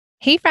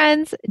Hey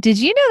friends, did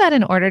you know that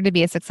in order to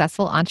be a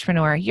successful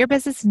entrepreneur, your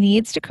business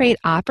needs to create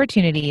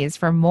opportunities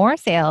for more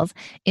sales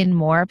in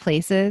more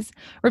places,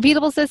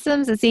 repeatable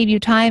systems that save you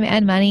time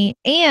and money,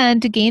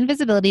 and to gain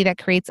visibility that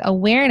creates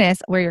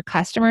awareness where your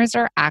customers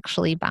are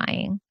actually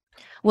buying?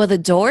 Well, the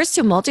doors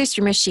to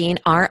Multi-Stream Machine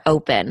are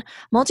open.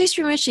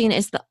 Multi-Stream Machine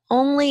is the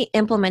only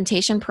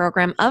implementation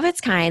program of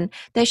its kind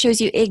that shows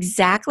you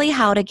exactly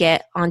how to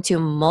get onto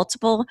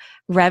multiple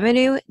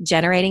revenue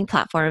generating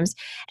platforms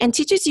and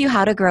teaches you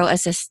how to grow a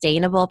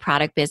sustainable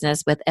product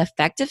business with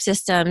effective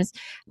systems,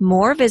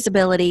 more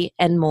visibility,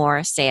 and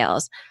more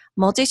sales.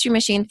 Multi-Stream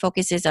Machine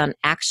focuses on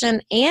action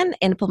and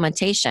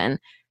implementation,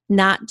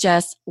 not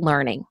just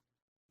learning.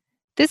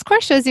 This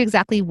course shows you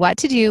exactly what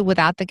to do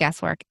without the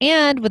guesswork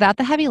and without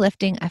the heavy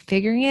lifting of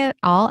figuring it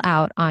all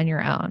out on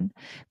your own.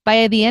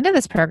 By the end of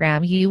this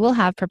program, you will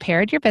have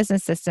prepared your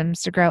business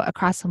systems to grow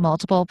across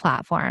multiple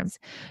platforms.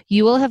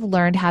 You will have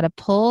learned how to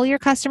pull your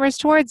customers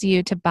towards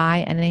you to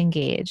buy and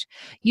engage.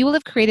 You will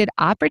have created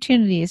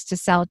opportunities to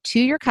sell to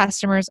your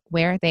customers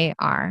where they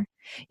are.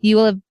 You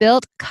will have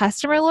built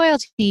customer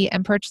loyalty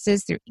and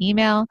purchases through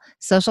email,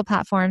 social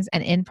platforms,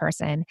 and in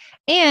person,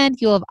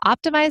 and you'll have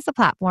optimized the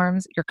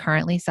platforms you're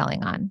currently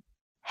selling on.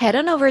 Head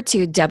on over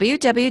to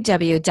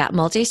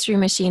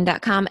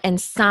www.multistreammachine.com and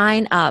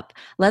sign up.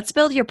 Let's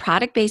build your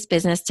product-based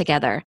business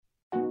together.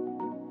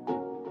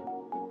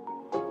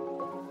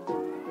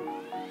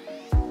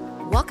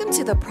 Welcome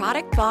to the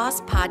Product Boss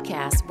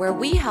Podcast, where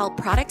we help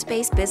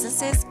product-based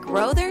businesses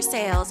grow their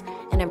sales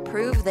and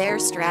improve their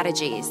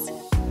strategies.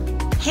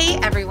 Hey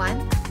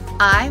everyone,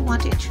 I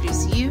want to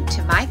introduce you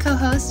to my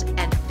co-host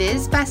and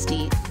biz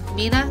bestie,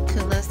 Mina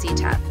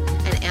Kunlo-Sitep,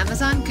 an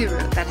Amazon guru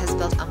that has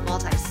built a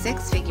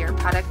multi-six-figure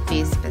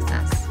product-based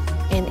business.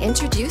 And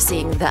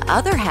introducing the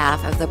other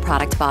half of the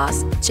Product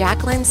Boss,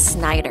 Jacqueline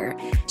Snyder.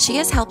 She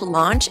has helped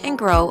launch and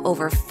grow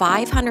over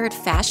 500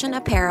 fashion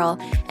apparel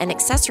and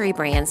accessory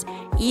brands,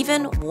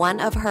 even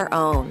one of her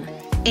own.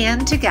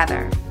 And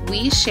together,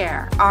 we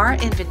share our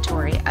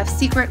inventory of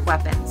secret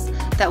weapons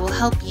that will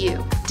help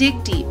you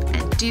dig deep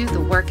and do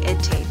the work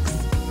it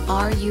takes.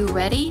 Are you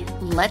ready?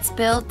 Let's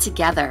build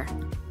together.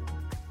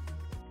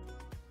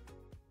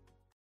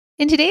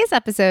 In today's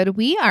episode,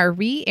 we are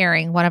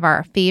re-airing one of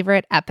our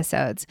favorite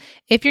episodes.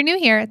 If you're new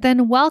here,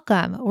 then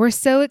welcome. We're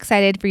so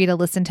excited for you to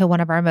listen to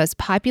one of our most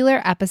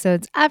popular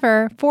episodes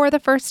ever for the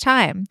first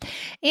time.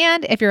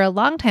 And if you're a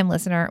longtime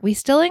listener, we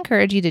still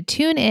encourage you to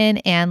tune in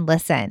and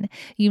listen.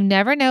 You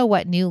never know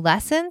what new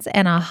lessons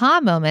and aha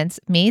moments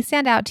may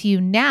stand out to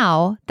you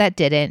now that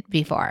didn't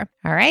before.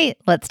 All right,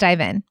 let's dive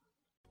in.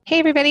 Hey,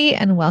 everybody,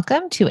 and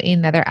welcome to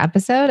another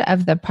episode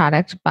of the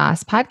Product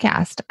Boss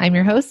Podcast. I'm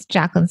your host,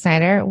 Jacqueline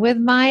Snyder, with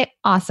my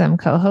awesome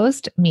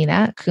co-host,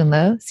 Mina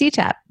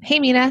Kunlo-Sitep. Hey,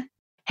 Mina.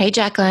 Hey,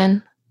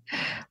 Jacqueline.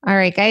 All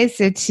right, guys.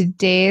 So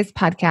today's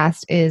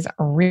podcast is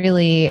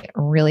really,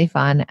 really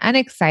fun and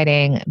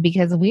exciting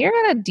because we are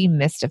going to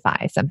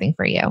demystify something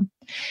for you.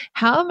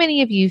 How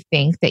many of you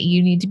think that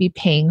you need to be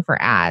paying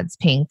for ads,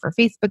 paying for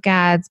Facebook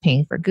ads,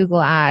 paying for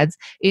Google ads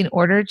in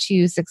order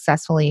to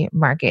successfully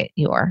market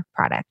your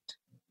product?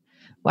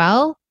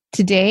 Well,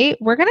 today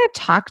we're going to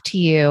talk to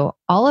you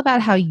all about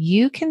how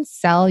you can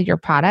sell your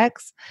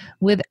products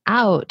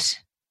without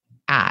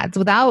ads,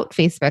 without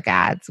Facebook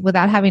ads,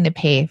 without having to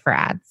pay for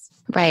ads.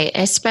 Right,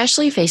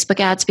 especially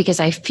Facebook ads, because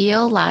I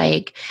feel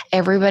like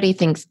everybody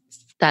thinks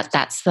that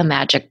that's the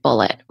magic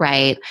bullet,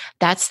 right?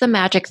 That's the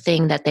magic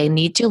thing that they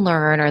need to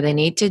learn or they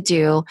need to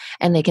do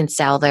and they can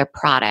sell their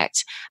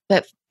product.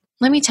 But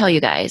let me tell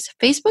you guys,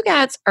 Facebook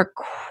ads are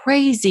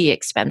crazy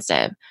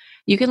expensive.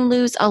 You can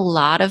lose a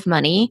lot of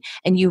money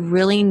and you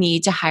really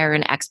need to hire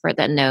an expert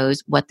that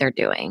knows what they're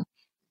doing.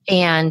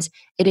 And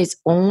it is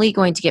only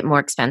going to get more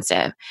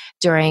expensive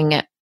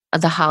during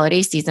the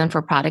holiday season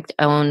for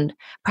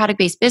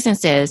product-based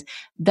businesses.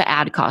 The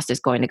ad cost is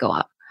going to go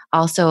up.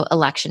 Also,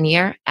 election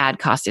year, ad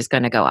cost is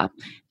going to go up.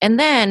 And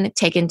then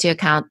take into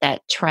account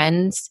that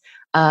trends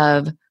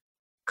of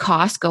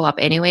costs go up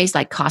anyways,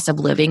 like cost of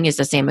living is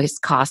the same as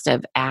cost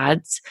of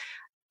ads.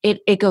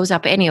 It goes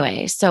up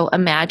anyway. So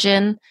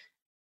imagine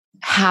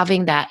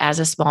having that as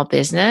a small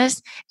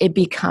business. It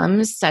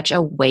becomes such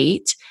a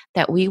weight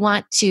that we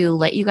want to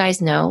let you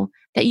guys know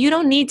that you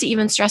don't need to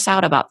even stress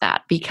out about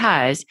that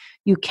because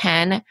you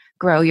can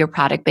grow your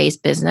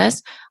product-based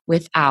business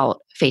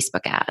without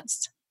Facebook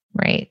ads.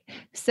 Right.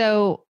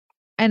 So,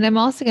 and I'm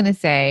also going to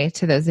say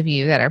to those of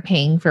you that are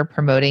paying for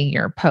promoting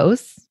your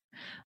posts,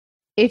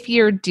 if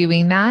you're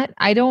doing that,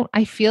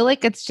 I feel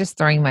like it's just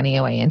throwing money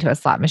away into a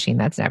slot machine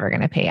that's never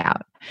going to pay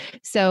out.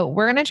 So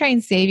we're going to try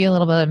and save you a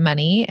little bit of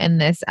money in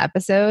this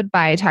episode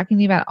by talking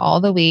to you about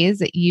all the ways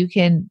that you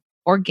can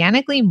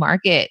organically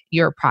market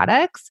your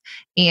products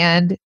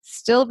and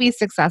still be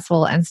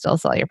successful and still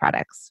sell your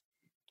products.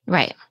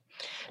 Right.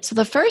 So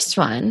the first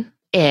one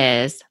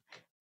is,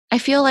 I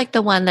feel like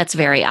the one that's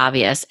very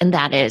obvious, and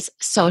that is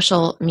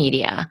social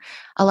media.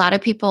 A lot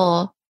of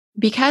people,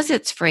 because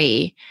it's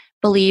free,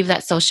 believe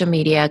that social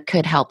media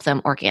could help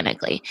them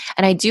organically.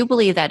 And I do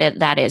believe that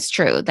that is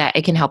true, that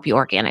it can help you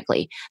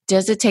organically.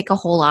 Does it take a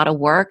whole lot of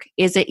work?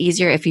 Is it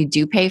easier if you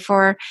do pay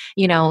for,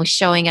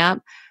 showing up?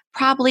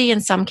 Probably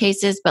in some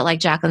cases, but like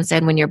Jacqueline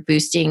said, when you're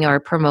boosting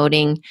or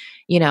promoting,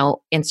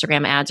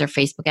 Instagram ads or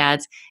Facebook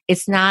ads,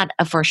 it's not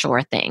a for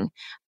sure thing.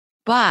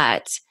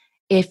 But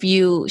if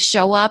you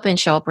show up and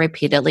show up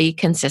repeatedly,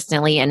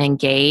 consistently, and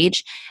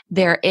engage,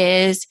 there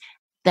is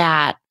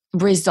that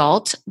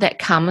result that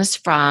comes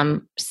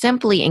from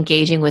simply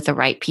engaging with the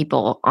right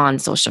people on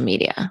social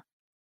media.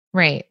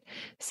 Right.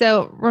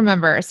 So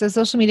remember,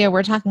 social media,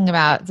 we're talking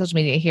about social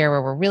media here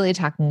where we're really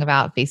talking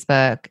about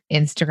Facebook,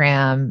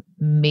 Instagram.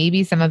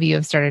 Maybe some of you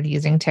have started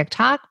using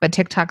TikTok, but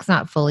TikTok's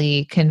not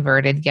fully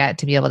converted yet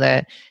to be able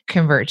to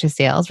convert to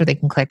sales where they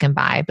can click and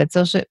buy. But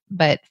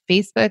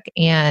Facebook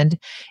and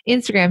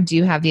Instagram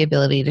do have the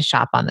ability to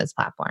shop on those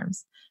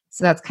platforms.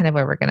 So that's kind of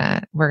where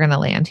we're gonna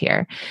land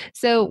here.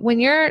 So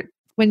when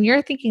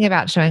you're thinking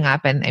about showing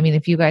up, and I mean,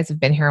 if you guys have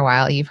been here a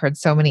while, you've heard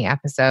so many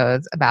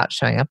episodes about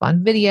showing up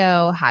on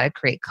video, how to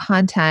create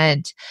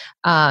content,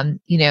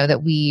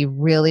 that we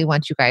really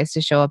want you guys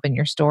to show up in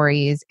your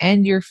stories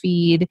and your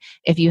feed.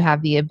 If you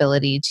have the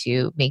ability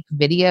to make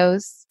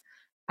videos,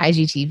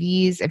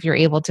 IGTVs, if you're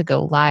able to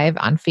go live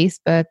on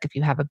Facebook, if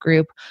you have a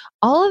group,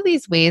 all of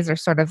these ways are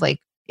sort of like,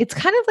 it's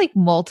kind of like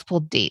multiple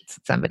dates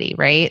with somebody,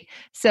 right?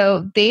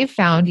 So they've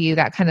found you,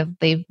 that kind of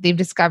they've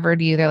discovered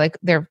you.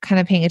 They're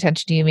kind of paying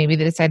attention to you. Maybe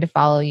they decide to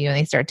follow you and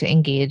they start to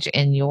engage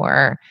in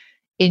your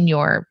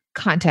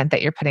content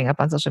that you're putting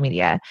up on social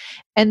media.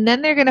 And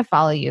then they're going to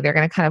follow you. They're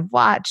going to kind of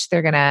watch.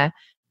 They're going to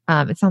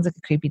it sounds like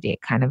a creepy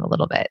date kind of a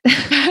little bit.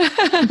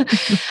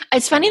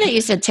 It's funny that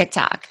you said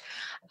TikTok.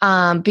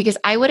 Because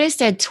I would have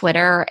said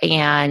Twitter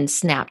and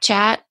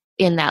Snapchat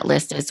in that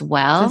list as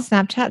well. Does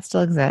Snapchat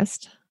still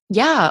exist?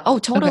 Yeah. Oh,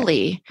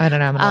 totally. Okay. I don't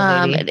know. I'm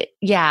an old lady.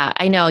 Yeah,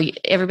 I know.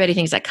 Everybody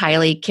thinks that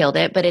Kylie killed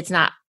it, but it's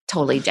not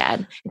totally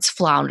dead. It's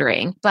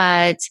floundering.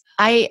 But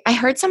I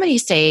heard somebody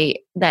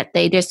say that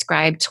they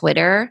describe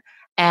Twitter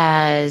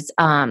as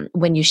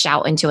when you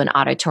shout into an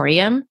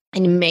auditorium,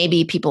 and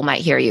maybe people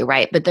might hear you,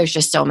 right? But there's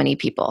just so many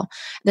people.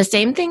 The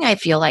same thing I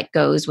feel like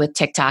goes with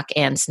TikTok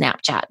and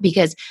Snapchat,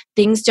 because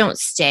things don't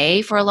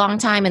stay for a long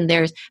time, and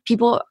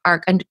people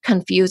are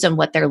confused on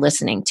what they're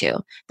listening to.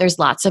 There's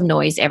lots of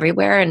noise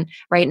everywhere, and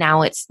right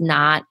now it's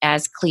not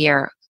as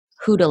clear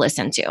who to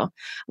listen to.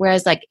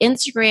 Whereas like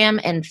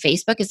Instagram and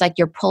Facebook is like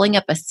you're pulling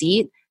up a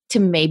seat to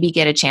maybe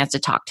get a chance to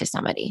talk to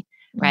somebody.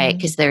 Right?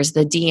 Because there's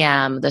the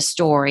DM, the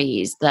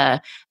stories,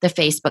 the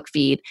Facebook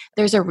feed.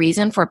 There's a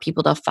reason for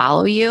people to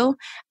follow you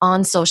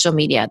on social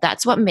media.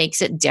 That's what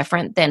makes it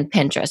different than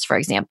Pinterest, for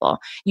example.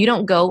 You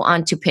don't go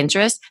onto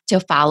Pinterest to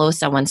follow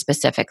someone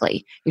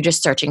specifically. You're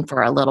just searching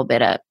for a little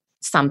bit of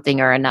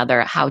something or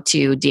another, how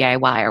to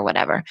DIY or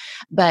whatever.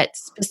 But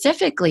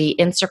specifically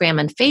Instagram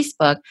and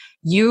Facebook,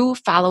 you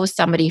follow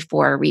somebody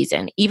for a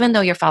reason. Even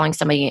though you're following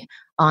somebody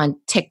on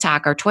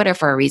TikTok or Twitter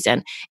for a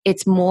reason,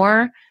 it's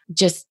more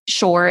just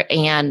short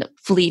and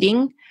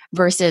fleeting,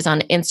 versus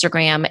on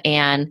Instagram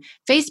and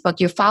Facebook,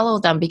 you follow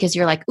them because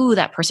you're like, ooh,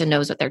 that person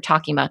knows what they're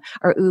talking about,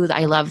 or ooh,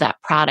 I love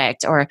that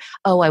product, or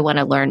oh, I want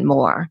to learn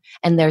more.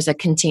 And there's a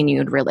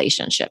continued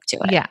relationship to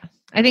it. Yeah.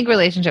 I think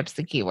relationship's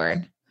the key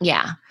word.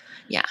 Yeah.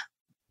 Yeah.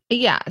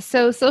 Yeah.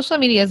 So social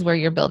media is where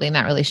you're building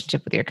that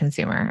relationship with your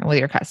consumer and with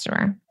your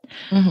customer.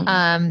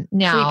 Mm-hmm.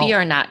 Now, creepy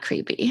or not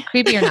creepy?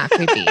 Creepy or not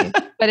creepy.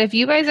 But if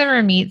you guys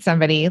ever meet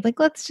somebody, like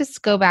let's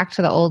just go back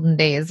to the olden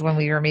days when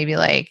we were maybe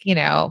like,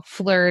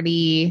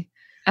 flirty,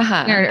 in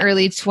our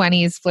early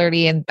 20s,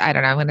 flirty, and I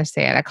don't know, I'm going to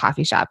say at a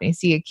coffee shop, and you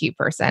see a cute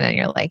person and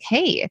you're like,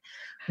 hey,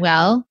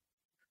 well,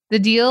 the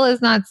deal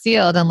is not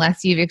sealed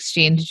unless you've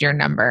exchanged your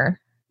number,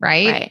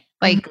 right?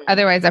 Like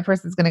otherwise that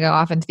person's going to go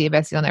off into the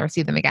abyss. You'll never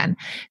see them again.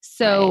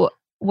 So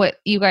what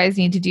you guys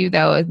need to do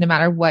though, is no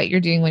matter what you're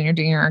doing when you're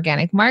doing your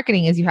organic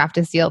marketing, is you have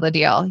to seal the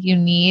deal. You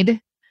need,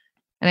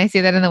 and I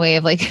say that in the way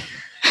of like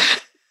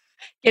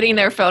getting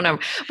their phone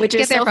number, which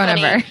is so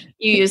funny. Number.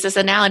 You use this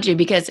analogy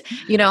because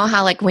you know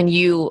how like when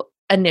you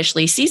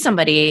initially see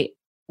somebody,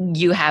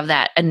 you have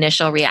that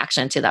initial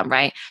reaction to them,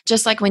 right?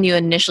 Just like when you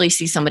initially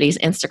see somebody's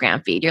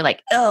Instagram feed, you're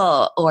like,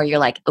 oh, or you're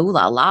like, ooh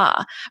la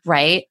la,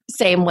 right?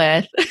 Same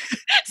with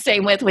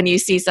when you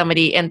see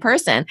somebody in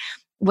person.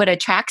 What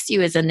attracts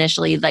you is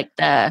initially like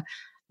the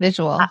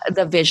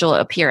visual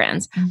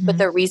appearance. Mm-hmm. But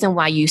the reason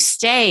why you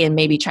stay and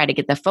maybe try to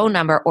get the phone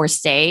number or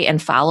stay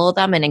and follow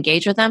them and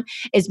engage with them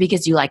is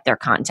because you like their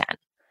content.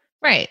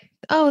 Right.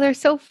 Oh, they're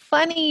so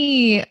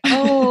funny.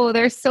 Oh,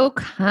 they're so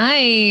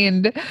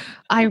kind.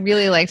 I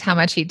really liked how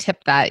much he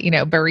tipped that,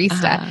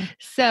 barista.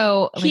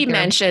 So he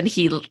mentioned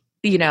he,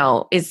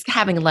 is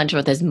having lunch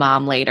with his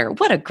mom later.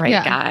 What a great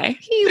guy.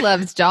 He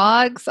loves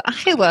dogs.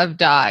 I love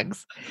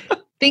dogs.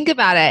 Think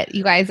about it,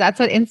 you guys. That's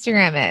what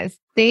Instagram is.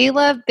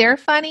 They're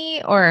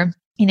funny, or,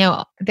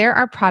 there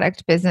are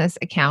product business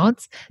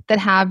accounts that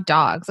have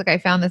dogs. Like I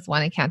found this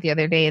one account the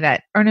other day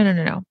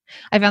no.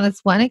 I found this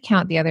one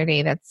account the other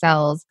day that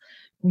sells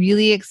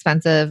really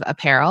expensive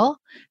apparel,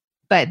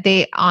 but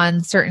they,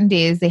 on certain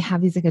days, they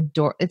have these like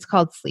it's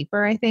called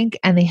Sleeper, I think.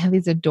 And they have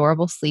these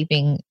adorable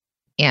sleeping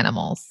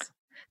animals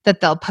that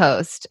they'll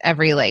post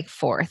every like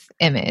fourth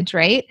image,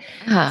 right?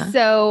 Uh-huh.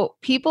 So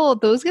people,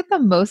 those get the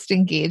most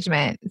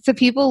engagement. So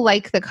people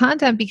like the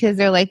content because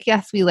they're like,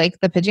 yes, we like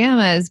the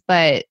pajamas,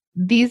 but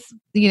these,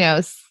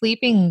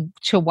 sleeping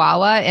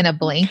chihuahua in a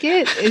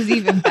blanket is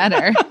even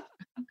better.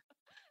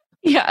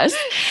 Yes.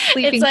 It's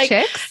Sleeping like,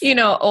 chicks.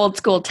 old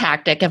school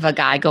tactic of a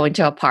guy going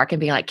to a park and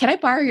being like, can I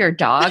borrow your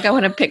dog? I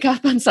want to pick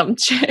up on some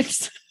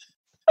chicks.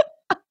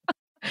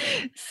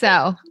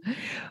 So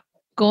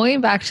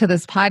going back to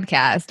this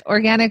podcast,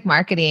 organic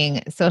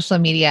marketing, social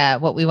media,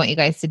 what we want you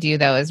guys to do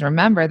though is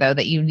remember though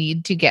that you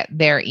need to get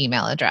their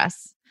email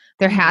address.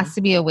 There has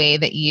to be a way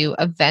that you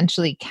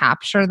eventually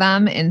capture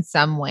them in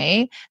some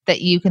way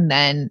that you can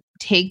then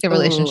take the Ooh,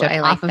 relationship I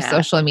off like of that.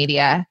 social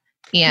media.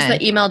 Because And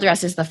the email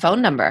address is the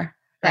phone number,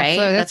 right?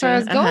 that's where I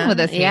was going with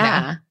this, Nina.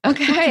 Yeah.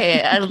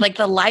 Okay. Like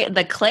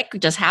the click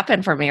just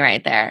happened for me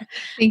right there.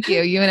 Thank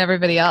you. You and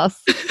everybody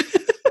else.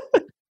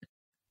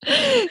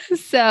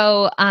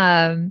 So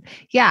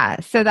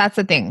so that's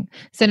the thing.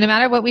 So no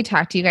matter what we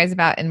talk to you guys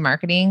about in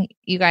marketing,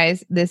 you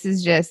guys, this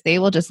is just, they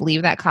will just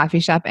leave that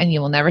coffee shop and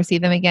you will never see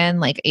them again,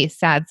 like a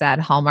sad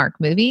Hallmark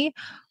movie.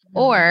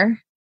 Or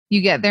you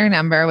get their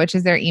number, which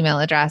is their email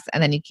address,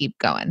 and then you keep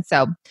going.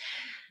 So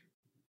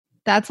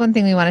that's one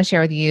thing we want to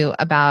share with you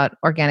about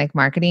organic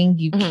marketing.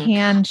 You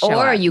can show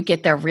or up. you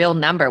get their real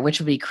number, which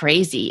would be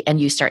crazy,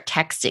 and you start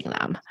texting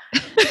them.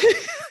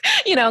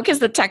 Because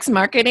the text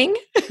marketing.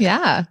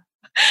 Yeah.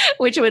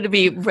 Which would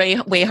be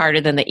way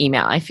harder than the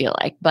email, I feel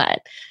like.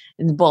 But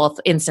in both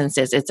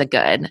instances, it's a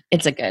good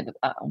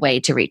way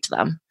to reach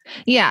them.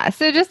 Yeah.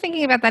 So just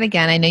thinking about that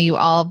again, I know you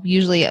all,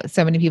 usually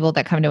so many people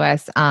that come to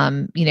us,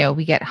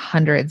 we get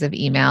hundreds of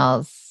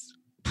emails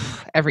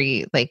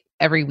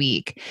every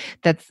week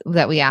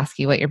that we ask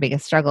you what your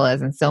biggest struggle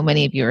is. And so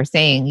many of you are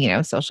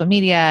saying, social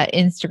media,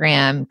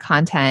 Instagram,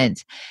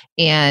 content,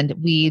 and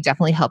we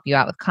definitely help you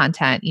out with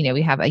content.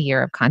 We have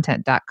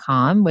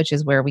ayearofcontent.com, which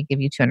is where we give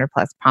you 200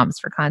 plus prompts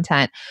for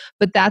content.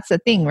 But that's the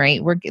thing,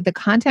 right? The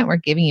content we're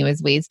giving you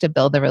is ways to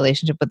build the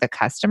relationship with the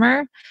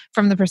customer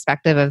from the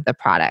perspective of the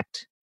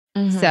product.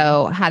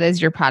 So how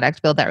does your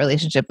product build that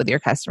relationship with your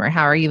customer?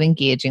 How are you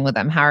engaging with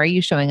them? How are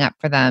you showing up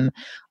for them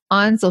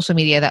on social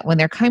media that when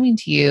they're coming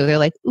to you, they're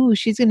like, ooh,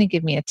 she's going to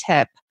give me a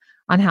tip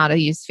on how to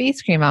use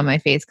face cream on my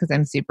face because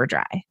I'm super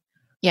dry.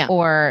 Yeah.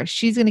 Or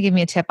she's going to give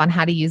me a tip on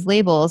how to use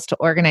labels to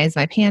organize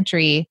my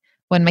pantry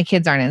when my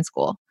kids aren't in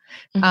school.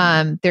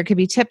 There could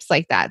be tips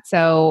like that.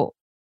 So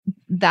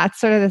that's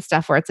sort of the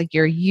stuff where it's like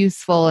you're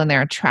useful and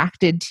they're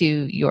attracted to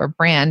your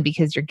brand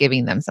because you're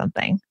giving them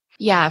something.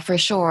 Yeah, for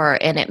sure.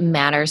 And it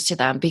matters to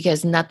them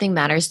because nothing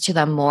matters to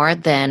them more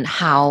than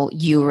how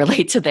you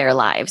relate to their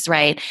lives,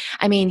 right?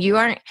 I mean,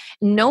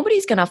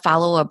 nobody's going to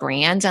follow a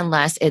brand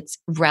unless it's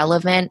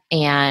relevant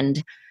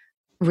and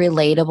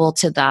relatable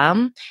to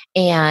them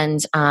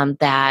and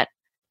that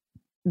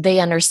they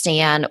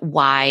understand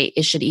why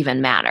it should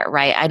even matter,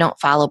 right? I don't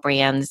follow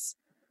brands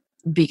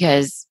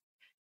because,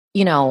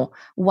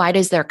 why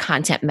does their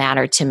content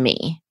matter to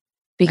me?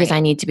 Because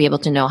I need to be able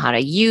to know how to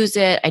use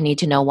it. I need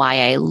to know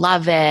why I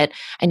love it.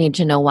 I need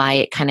to know why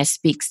it kind of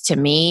speaks to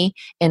me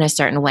in a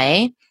certain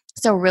way.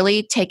 So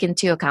really take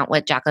into account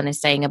what Jacqueline is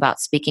saying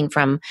about speaking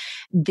from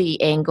the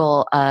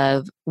angle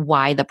of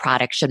why the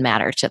product should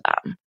matter to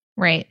them.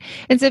 Right.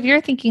 And so if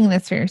you're thinking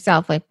this for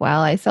yourself, like,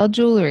 well, I sell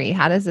jewelry.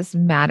 How does this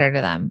matter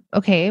to them?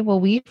 Okay. Well,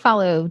 we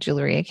follow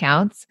jewelry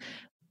accounts.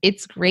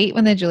 It's great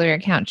when the jewelry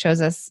account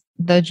shows us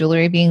the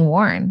jewelry being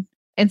worn.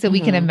 And so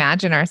we can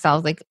imagine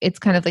ourselves like, it's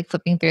kind of like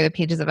flipping through the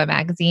pages of a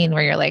magazine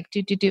where you're like,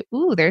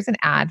 ooh, there's an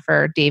ad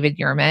for David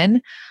Yurman.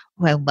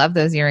 Oh, I love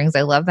those earrings.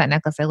 I love that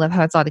necklace. I love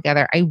how it's all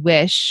together. I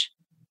wish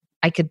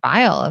I could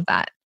buy all of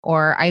that,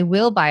 or I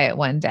will buy it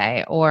one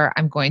day, or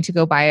I'm going to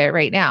go buy it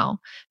right now.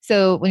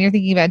 So when you're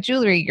thinking about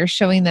jewelry, you're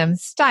showing them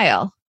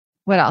style.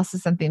 What else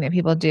is something that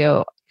people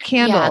do?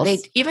 Candles. Yeah,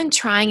 even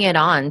trying it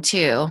on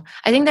too.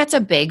 I think that's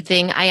a big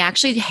thing. I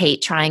actually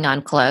hate trying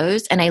on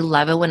clothes and I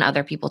love it when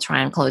other people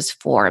try on clothes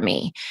for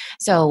me.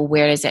 So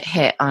where does it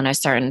hit on a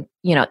certain,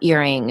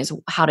 earrings?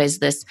 How does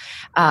this,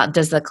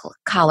 does the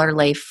collar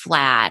lay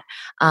flat?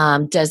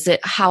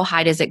 How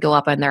high does it go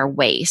up on their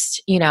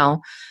waist?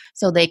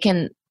 So they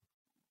can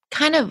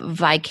kind of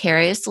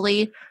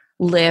vicariously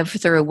live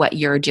through what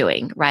you're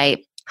doing,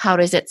 right? How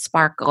does it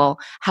sparkle?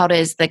 How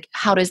does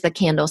the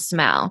candle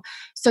smell?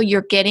 So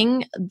you're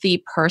getting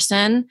the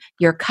person,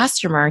 your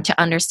customer,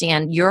 to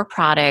understand your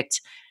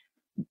product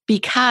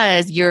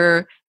because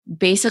you're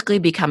basically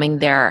becoming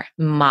their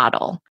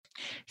model.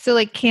 So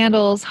like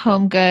candles,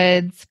 home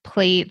goods,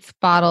 plates,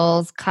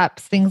 bottles,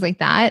 cups, things like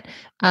that.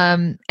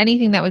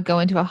 Anything that would go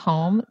into a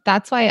home.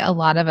 That's why a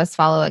lot of us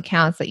follow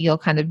accounts that you'll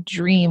kind of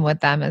dream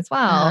with them as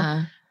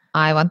well.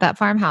 I want that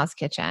farmhouse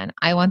kitchen.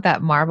 I want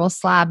that marble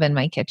slab in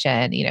my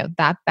kitchen,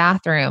 that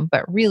bathroom.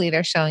 But really,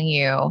 they're showing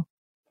you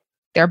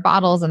their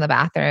bottles in the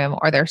bathroom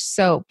or their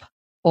soap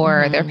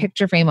or their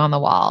picture frame on the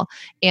wall.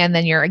 And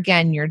then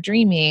you're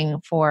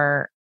dreaming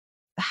for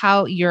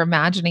how you're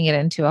imagining it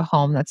into a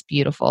home that's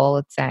beautiful,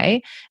 let's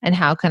say, and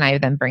how can I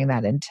then bring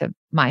that into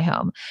my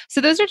home?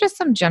 So those are just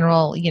some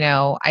general,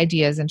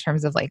 ideas in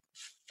terms of like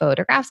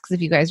photographs. Because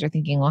if you guys are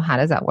thinking, well, how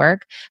does that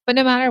work? But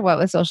no matter what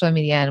with social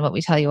media, and what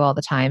we tell you all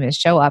the time is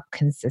show up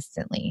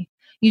consistently.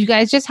 You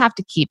guys just have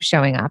to keep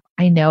showing up.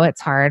 I know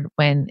it's hard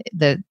when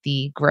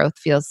the growth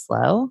feels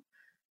slow,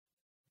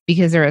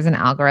 because there is an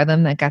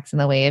algorithm that gets in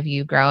the way of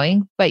you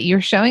growing, but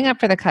you're showing up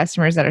for the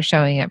customers that are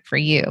showing up for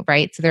you,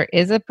 right? So there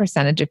is a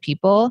percentage of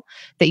people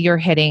that you're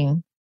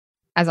hitting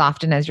as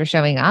often as you're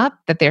showing up,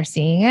 that they're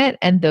seeing it.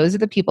 And those are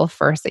the people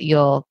first that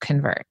you'll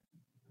convert.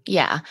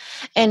 Yeah.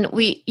 And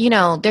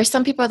there's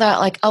some people that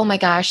are like, oh my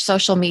gosh,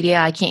 social media,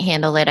 I can't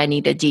handle it. I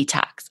need a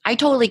detox. I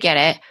totally get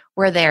it.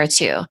 We're there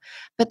too.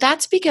 But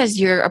that's because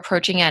you're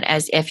approaching it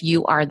as if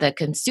you are the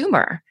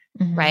consumer,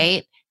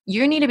 right?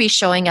 You need to be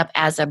showing up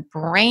as a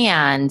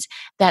brand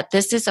that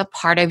this is a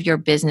part of your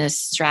business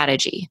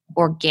strategy,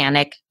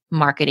 organic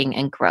marketing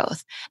and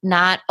growth.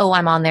 Not, oh,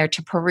 I'm on there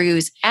to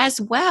peruse as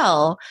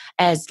well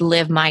as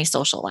live my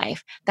social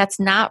life. That's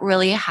not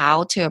really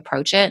how to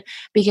approach it,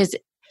 because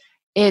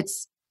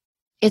it's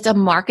a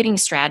marketing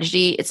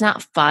strategy. It's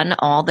not fun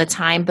all the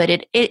time, but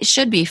it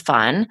should be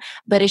fun,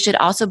 but it should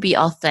also be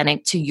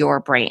authentic to your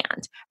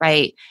brand,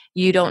 right?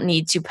 You don't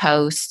need to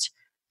post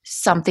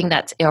something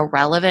that's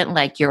irrelevant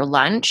like your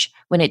lunch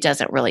when it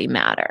doesn't really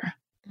matter.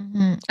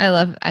 I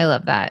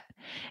love that.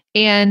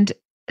 And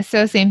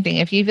so same thing.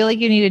 If you feel like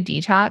you need a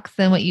detox,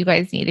 then what you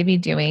guys need to be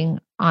doing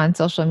on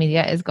social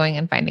media is going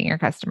and finding your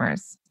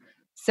customers.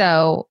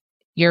 So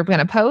you're going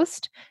to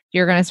post,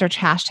 you're going to search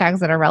hashtags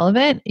that are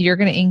relevant, you're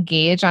going to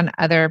engage on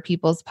other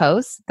people's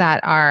posts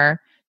that are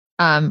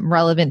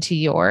relevant to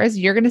yours.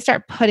 You're going to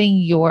start placing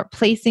your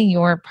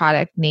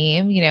product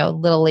name,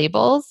 little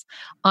labels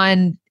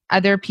on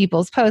other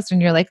people's posts.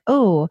 And you're like,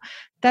 oh,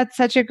 that's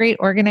such a great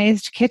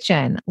organized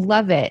kitchen.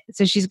 Love it.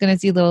 So she's going to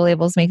see little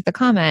labels, make the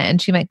comment,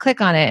 and she might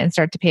click on it and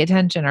start to pay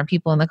attention, or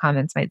people in the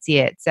comments might see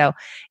it. So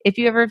if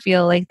you ever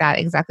feel like that,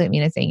 exactly what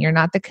Mina's saying, you're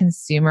not the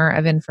consumer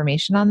of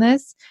information on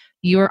this.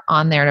 You're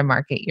on there to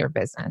market your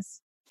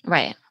business.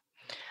 Right.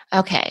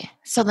 Okay.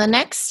 So the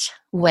next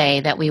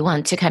way that we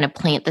want to kind of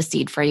plant the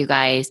seed for you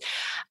guys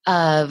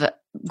of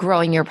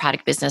growing your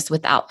product business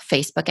without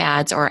Facebook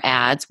ads or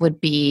ads would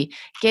be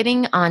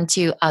getting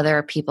onto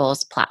other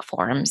people's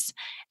platforms.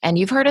 And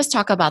you've heard us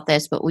talk about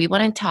this, but we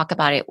want to talk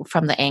about it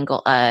from the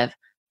angle of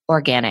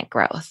organic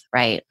growth,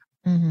 right?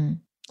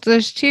 So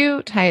there's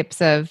two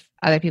types of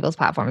other people's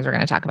platforms we're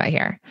going to talk about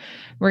here.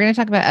 We're going to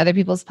talk about other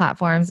people's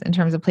platforms in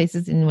terms of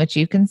places in which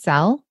you can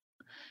sell,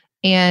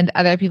 and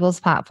other people's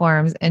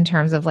platforms in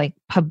terms of like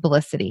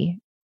publicity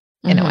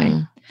in a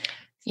way.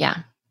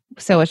 Yeah.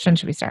 So which one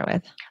should we start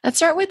with? Let's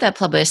start with the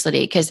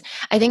publicity, because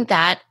I think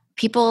that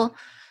people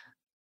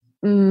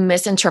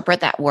misinterpret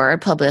that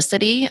word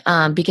publicity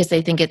because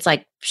they think it's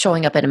like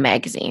showing up in a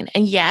magazine.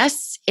 And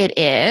yes, it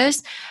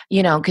is,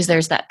 because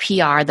there's that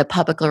PR, the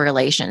public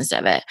relations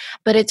of it.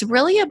 But it's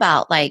really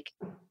about like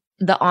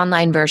the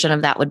online version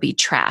of that would be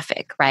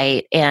traffic,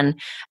 right? And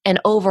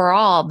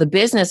overall, the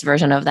business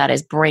version of that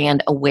is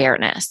brand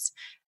awareness,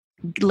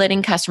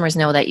 letting customers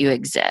know that you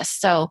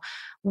exist. So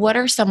what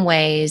are some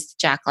ways,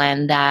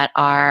 Jacqueline, that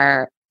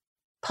are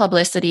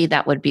publicity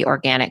that would be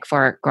organic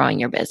for growing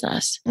your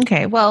business?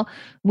 Okay. Well,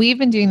 we've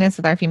been doing this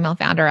with our female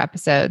founder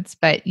episodes,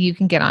 but you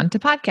can get onto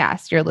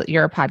podcasts.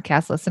 You're a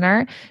podcast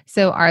listener.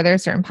 So are there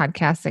certain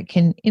podcasts that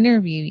can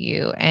interview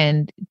you?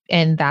 And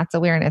that's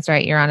awareness,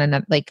 right? You're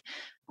on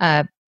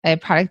a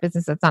product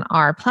business that's on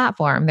our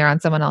platform. They're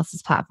on someone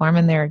else's platform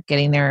and they're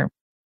getting their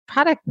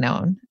product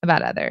known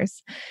about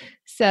others.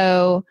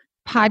 So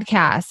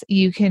podcasts,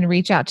 you can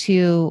reach out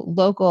to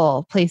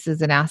local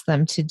places and ask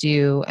them to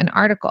do an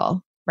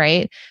article,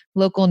 right?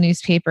 Local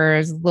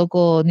newspapers,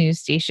 local news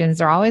stations,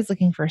 they're always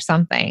looking for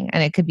something.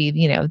 And it could be,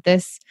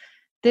 this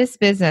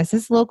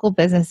local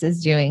business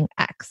is doing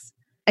X.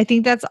 I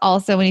think that's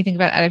also when you think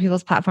about other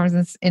people's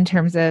platforms in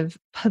terms of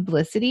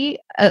publicity,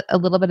 a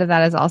little bit of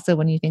that is also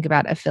when you think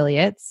about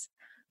affiliates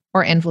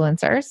or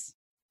influencers,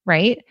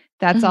 right?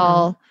 That's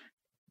all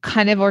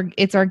kind of,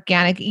 it's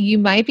organic. You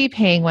might be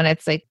paying when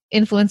it's like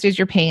influencers,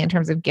 you're paying in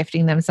terms of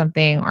gifting them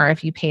something, or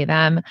if you pay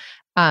them,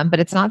 but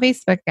it's not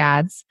Facebook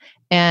ads.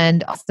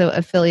 And also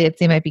affiliates,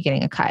 they might be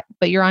getting a cut,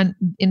 but you're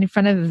in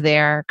front of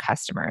their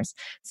customers.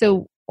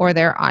 Or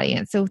their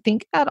audience. So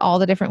think about all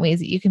the different ways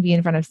that you can be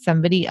in front of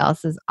somebody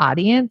else's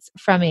audience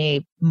from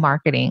a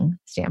marketing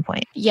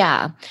standpoint.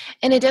 Yeah.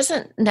 And it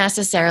doesn't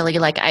necessarily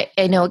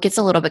I know it gets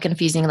a little bit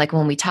confusing like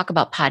when we talk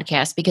about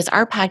podcasts, because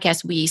our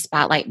podcast, we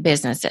spotlight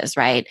businesses,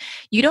 right?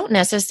 You don't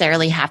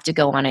necessarily have to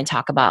go on and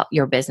talk about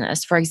your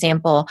business. For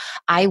example,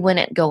 I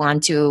wouldn't go on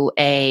to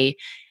a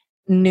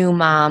new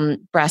mom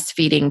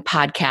breastfeeding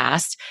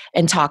podcast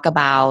and talk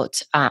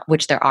about,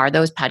 which there are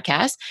those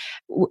podcasts,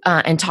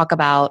 and talk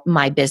about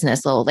my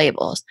business little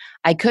labels.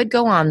 I could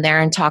go on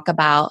there and talk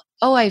about,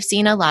 oh, I've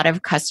seen a lot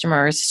of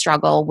customers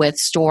struggle with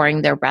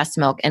storing their breast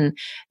milk and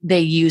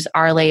they use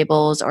our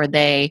labels, or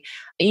they,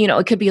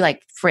 it could be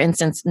like, for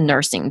instance,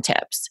 nursing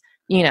tips,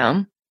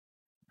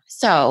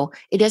 So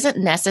it doesn't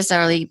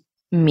necessarily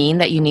mean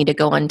that you need to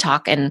go and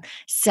talk and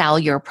sell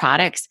your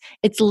products.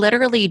 It's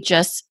literally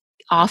just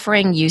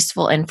offering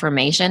useful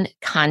information,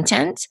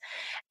 content,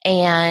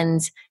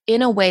 and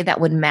in a way that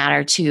would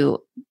matter to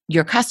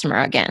your customer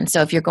again.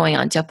 So if you're going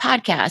on to a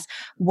podcast,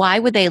 why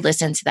would they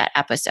listen to that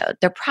episode?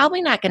 They're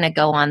probably not going to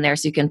go on there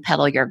so you can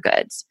peddle your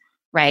goods,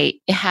 right?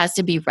 It has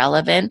to be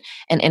relevant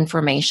and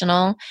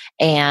informational.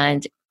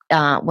 And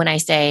when I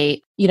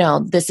say,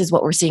 this is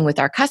what we're seeing with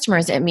our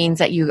customers, it means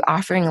that you're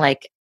offering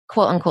like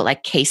quote unquote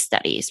like case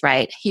studies,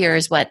 right?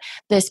 Here's what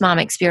this mom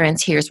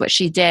experienced, here's what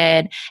she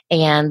did,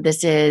 and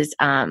this is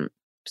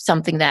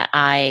something that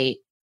I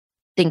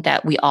think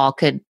that we all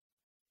could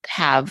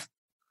have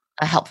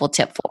a helpful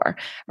tip for,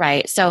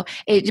 right? So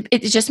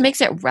it just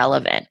makes it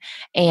relevant,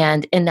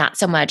 and not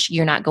so much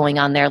you're not going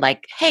on there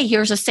like, hey,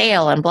 here's a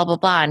sale and blah blah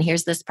blah, and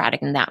here's this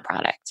product and that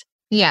product.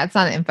 Yeah, it's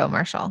not an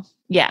infomercial.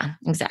 Yeah,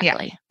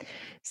 exactly. Yeah.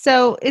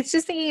 So it's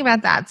just thinking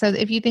about that. So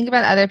if you think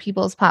about other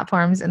people's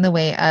platforms in the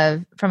way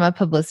of, from a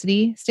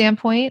publicity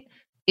standpoint,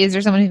 is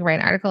there someone who can write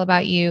an article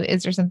about you?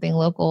 Is there something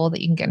local that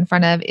you can get in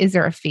front of? Is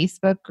there a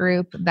Facebook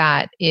group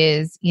that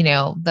is,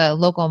 the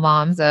local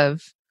moms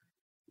of,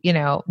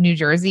 New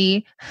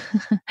Jersey,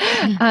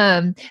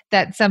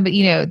 that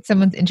somebody,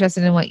 someone's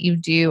interested in what you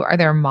do? Are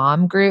there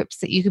mom groups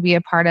that you could be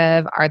a part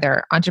of? Are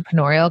there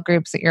entrepreneurial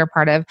groups that you're a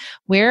part of?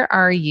 Where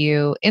are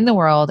you in the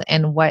world,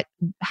 and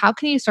how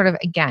can you sort of,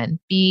 again,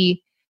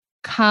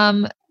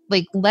 become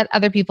like, let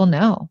other people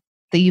know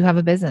that you have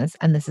a business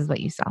and this is what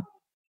you sell?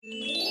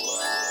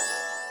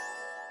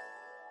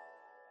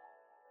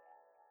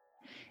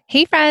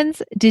 Hey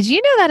friends, did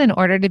you know that in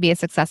order to be a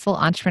successful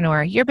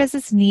entrepreneur, your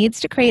business needs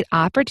to create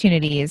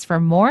opportunities for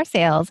more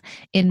sales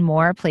in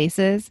more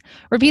places,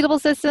 repeatable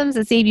systems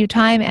that save you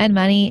time and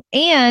money,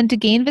 and to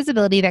gain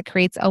visibility that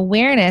creates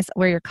awareness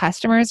where your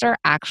customers are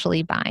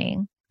actually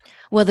buying?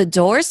 Well, the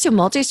doors to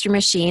Multi-Stream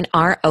Machine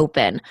are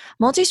open.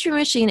 Multi-Stream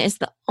Machine is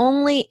the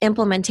only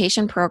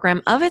implementation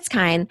program of its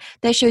kind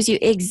that shows you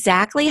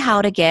exactly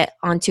how to get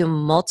onto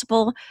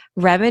multiple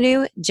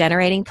revenue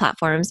generating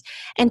platforms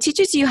and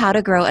teaches you how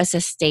to grow a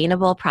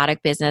sustainable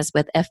product business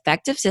with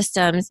effective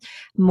systems,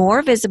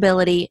 more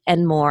visibility,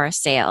 and more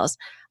sales.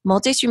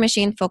 Multi-Stream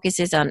Machine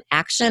focuses on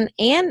action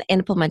and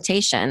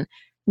implementation,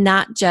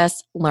 not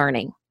just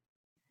learning.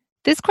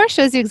 This course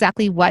shows you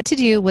exactly what to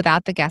do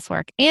without the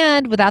guesswork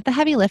and without the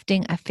heavy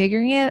lifting of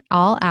figuring it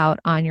all out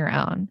on your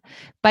own.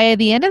 By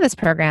the end of this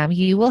program,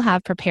 you will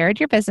have prepared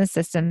your business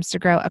systems to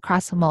grow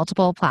across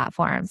multiple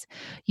platforms.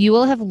 You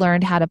will have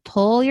learned how to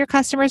pull your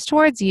customers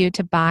towards you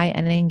to buy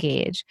and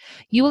engage.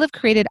 You will have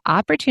created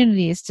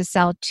opportunities to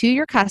sell to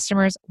your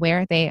customers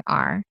where they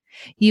are.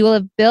 You will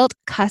have built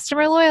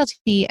customer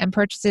loyalty and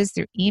purchases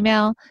through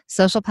email,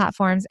 social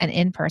platforms, and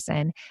in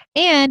person,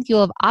 and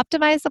you'll have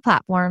optimized the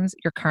platforms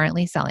you're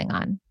currently selling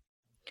on.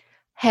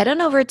 Head on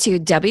over to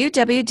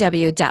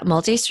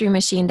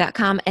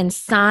www.multistreammachine.com and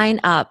sign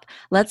up.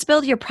 Let's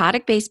build your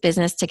product-based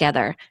business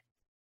together.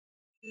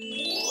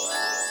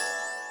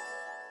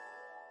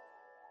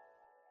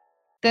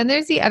 Then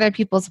there's the other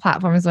people's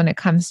platforms when it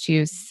comes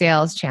to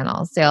sales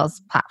channels,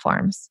 sales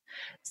platforms.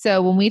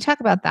 So when we talk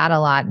about that a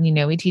lot,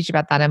 we teach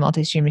about that in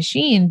Multi-Stream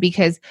Machine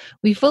because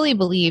we fully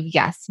believe,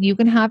 yes, you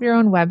can have your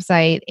own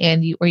website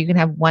or you can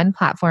have one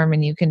platform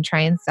and you can try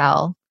and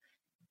sell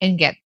and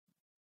get,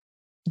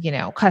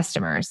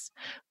 customers.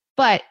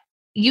 But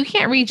you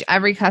can't reach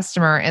every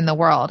customer in the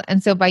world.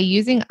 And so by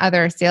using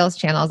other sales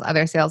channels,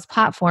 other sales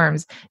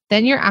platforms,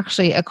 then you're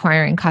actually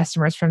acquiring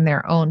customers from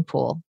their own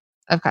pool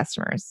of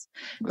customers.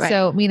 Right.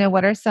 So,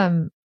 what are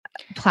some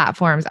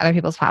platforms, other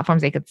people's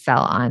platforms they could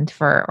sell on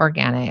for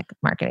organic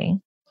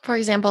marketing? For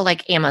example,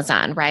 like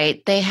Amazon,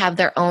 right? They have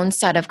their own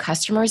set of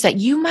customers that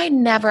you might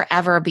never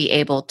ever be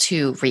able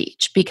to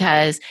reach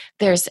because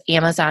there's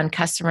Amazon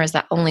customers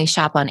that only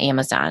shop on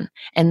Amazon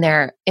and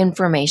their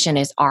information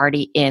is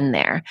already in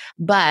there,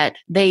 but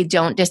they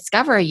don't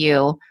discover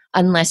you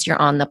unless you're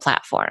on the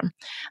platform.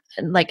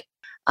 Like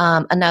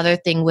another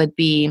thing would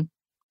be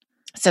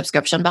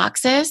subscription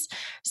boxes.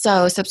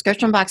 So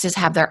subscription boxes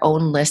have their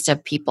own list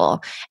of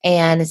people,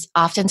 and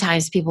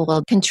oftentimes people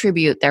will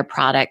contribute their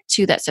product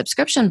to that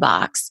subscription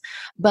box,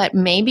 but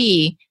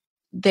maybe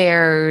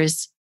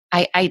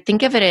I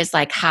think of it as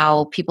like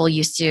how people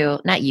they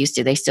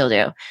still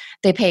do.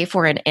 They pay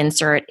for an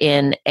insert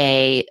in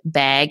a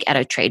bag at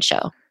a trade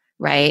show,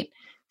 right?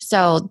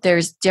 So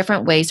there's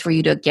different ways for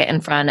you to get in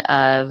front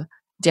of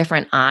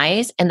different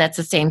eyes. And that's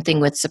the same thing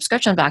with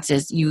subscription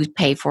boxes. You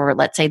pay for,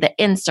 let's say, the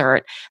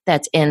insert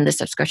that's in the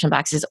subscription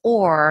boxes,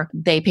 or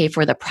they pay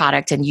for the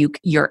product and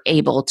you're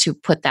able to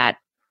put that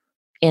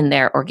in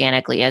there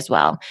organically as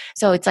well.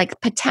 So it's like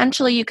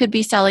potentially you could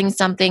be selling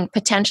something,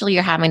 potentially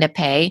you're having to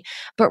pay,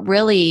 but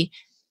really,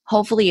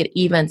 hopefully it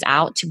evens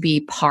out to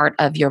be part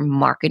of your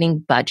marketing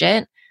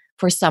budget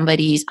for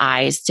somebody's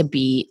eyes to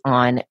be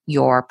on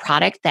your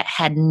product that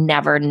had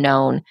never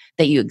known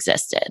that you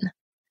existed.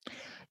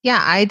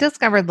 Yeah, I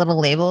discovered little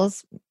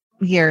labels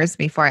years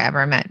before I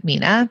ever met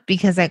Mina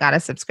because I got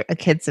a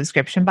kid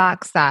subscription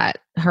box that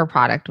her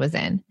product was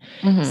in.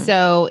 Mhm.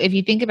 So if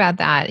you think about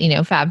that,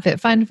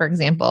 FabFitFun, for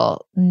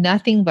example,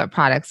 nothing but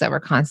products that we're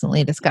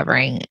constantly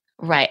discovering.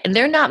 Right. And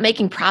they're not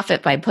making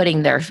profit by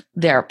putting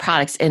their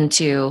products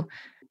into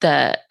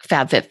the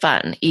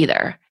FabFitFun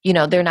either.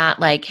 They're not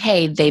like,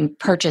 hey, they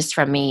purchased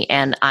from me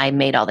and I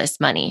made all this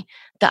money.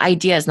 The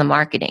idea is the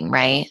marketing,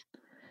 right?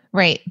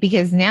 Right.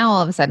 Because now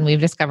all of a sudden we've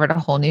discovered a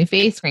whole new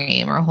face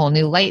cream or a whole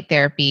new light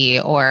therapy,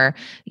 or,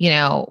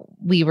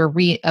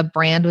 a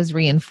brand was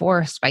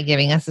reinforced by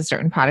giving us a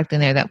certain product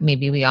in there that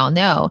maybe we all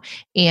know.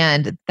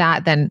 And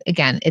that then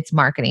again, it's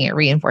marketing, it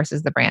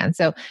reinforces the brand.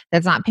 So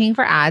that's not paying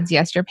for ads.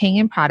 Yes, you're paying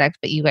in product,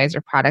 but you guys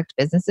are product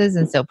businesses.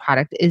 And so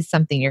product is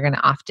something you're going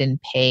to often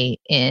pay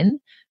in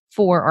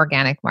for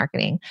organic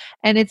marketing.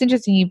 And it's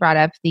interesting you brought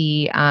up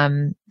the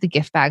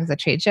gift bags at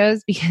trade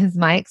shows because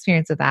my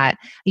experience with that,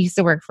 I used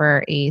to work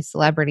for a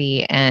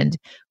celebrity and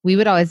we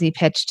would always be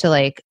pitched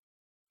to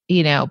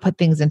put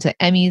things into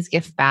Emmys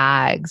gift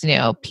bags,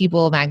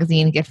 People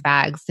magazine gift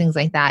bags, things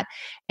like that.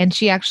 And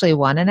she actually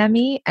won an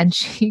Emmy and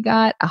she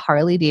got a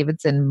Harley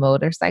Davidson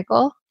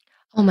motorcycle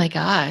Oh my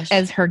gosh.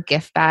 as her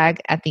gift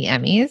bag at the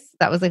Emmys.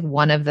 That was like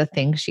one of the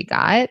things she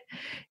got.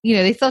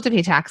 They still have to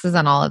pay taxes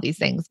on all of these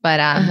things,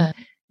 but Uh-huh.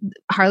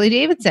 Harley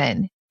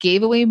Davidson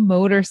gave away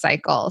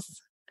motorcycles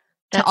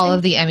to That's all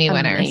of the Emmy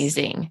winners,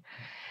 amazing.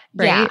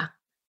 right? Yeah,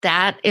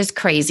 that is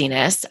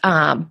craziness.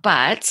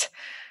 But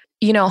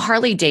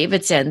Harley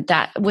Davidson,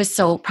 that was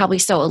probably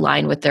so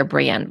aligned with their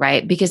brand,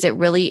 right? Because it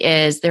really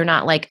is, they're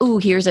not like, oh,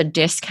 here's a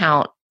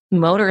discount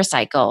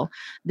motorcycle.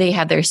 They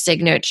have their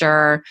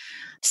signature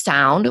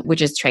sound,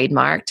 which is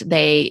trademarked.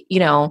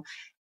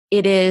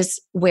 It is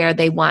where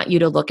they want you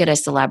to look at a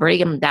celebrity.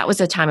 And that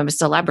was a time of a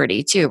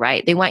celebrity too,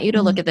 right? They want you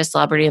to look at the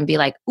celebrity and be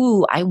like,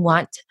 ooh, I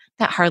want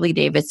that Harley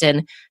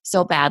Davidson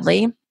so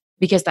badly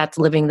because that's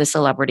living the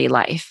celebrity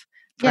life.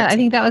 Yeah, I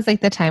think that was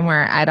like the time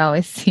where I'd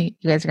always see,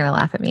 you guys are going to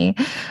laugh at me.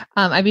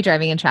 I'd be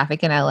driving in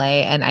traffic in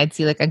LA and I'd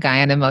see like a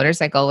guy on a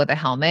motorcycle with a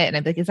helmet and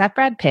I'd be like, is that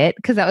Brad Pitt?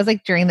 Because that was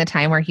like during the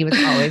time where he was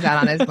always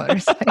out on his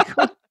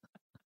motorcycle.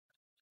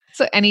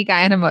 So any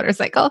guy on a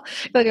motorcycle,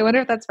 like I wonder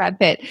if that's Brad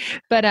Pitt.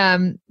 But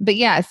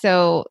yeah,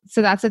 so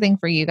that's the thing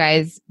for you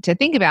guys to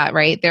think about,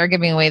 right? They're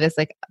giving away this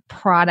like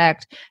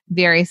product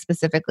very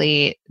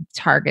specifically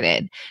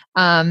targeted.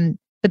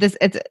 But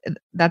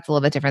that's a little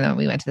bit different than when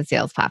we went to the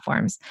sales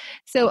platforms.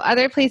 So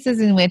other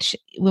places in which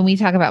when we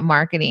talk about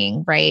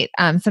marketing, right?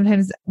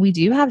 Sometimes we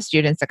do have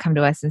students that come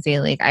to us and say,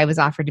 like, I was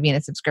offered to be in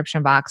a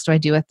subscription box. Do I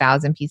do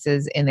 1,000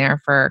 pieces in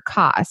there for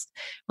cost?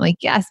 I'm like,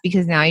 yes,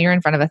 because now you're in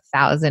front of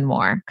 1,000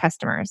 more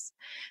customers.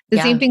 The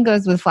Yeah. same thing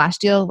goes with flash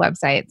deal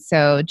websites.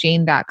 So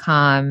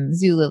Jane.com,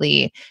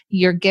 Zulily,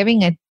 you're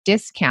giving a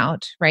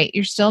discount, right?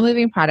 You're still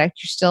moving product,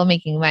 you're still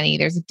making money.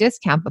 There's a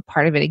discount, but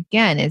part of it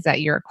again is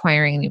that you're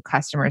acquiring new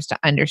customers to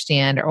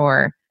understand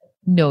or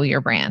know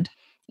your brand.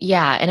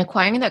 Yeah, and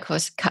acquiring the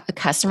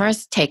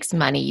customers takes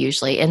money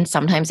usually, and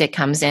sometimes it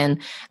comes in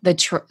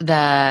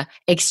the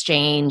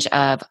exchange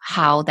of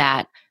how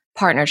that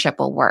partnership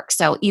will work.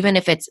 So even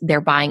if they're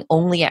buying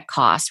only at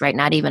cost, right,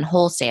 not even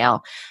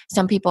wholesale,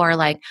 some people are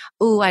like,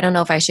 "Oh, I don't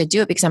know if I should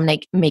do it because I'm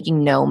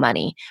making no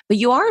money." But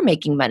you are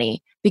making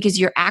money because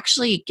you're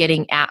actually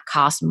getting at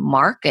cost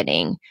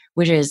marketing,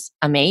 which is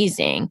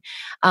amazing.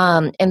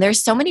 And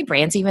there's so many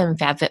brands, even in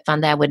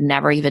FabFitFun, that I would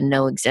never even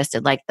know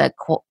existed, like the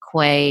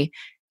Quay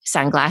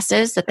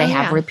sunglasses that they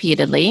have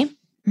repeatedly.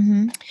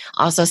 Mm-hmm.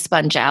 Also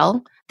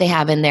Spongel, they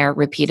have in there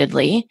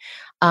repeatedly.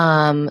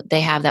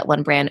 They have that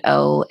one brand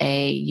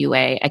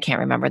OAUA, I can't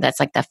remember. That's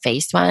like the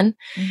face one.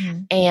 Mm-hmm.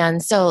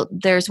 And so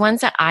there's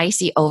ones that I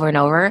see over and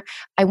over.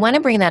 I want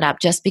to bring that up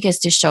just because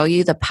to show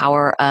you the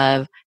power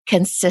of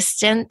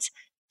consistent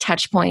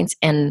touch points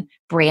and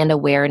brand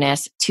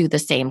awareness to the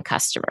same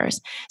customers.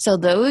 So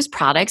those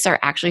products are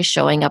actually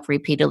showing up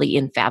repeatedly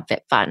in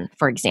FabFitFun,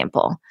 for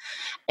example.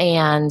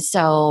 And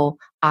so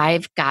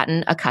I've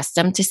gotten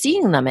accustomed to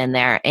seeing them in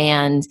there.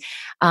 And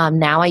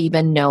now I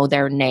even know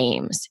their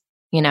names,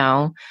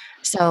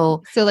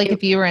 So like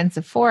if you were in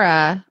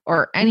Sephora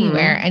or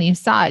anywhere and you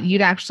saw it,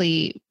 you'd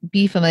actually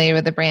be familiar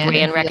with the brand.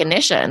 Brand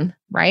recognition.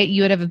 Right?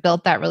 You would have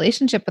built that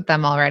relationship with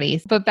them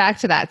already. But back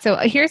to that. So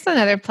here's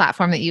another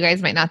platform that you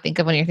guys might not think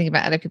of when you're thinking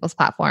about other people's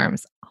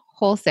platforms.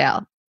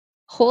 Wholesale.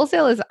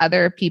 Wholesale is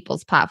other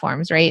people's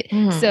platforms, right?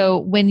 So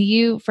when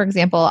you, for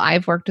example,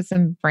 I've worked with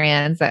some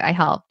brands that I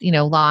helped,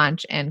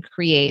 launch and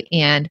create,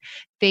 and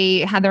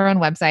they had their own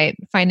website,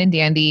 fine and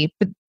dandy,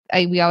 but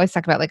we always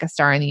talk about like a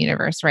star in the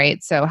universe,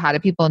 right? So how do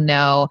people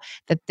know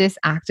that this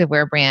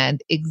activewear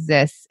brand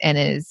exists and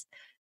is,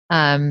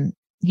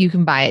 you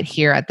can buy it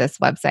here at this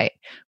website?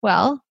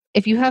 Well,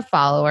 if you have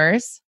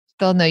followers,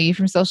 they'll know you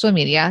from social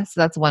media.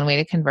 So that's one way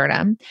to convert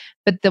them.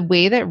 But the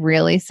way that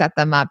really set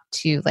them up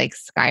to like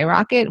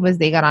skyrocket was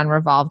they got on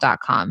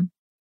revolve.com,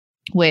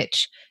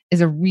 which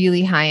is a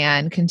really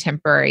high-end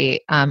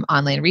contemporary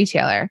online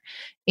retailer.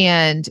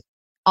 And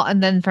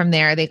then from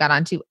there, they got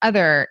into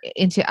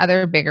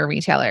other bigger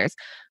retailers.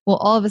 Well,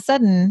 all of a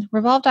sudden,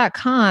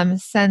 revolve.com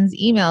sends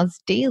emails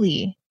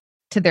daily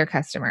to their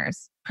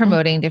customers,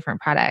 promoting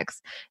different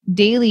products,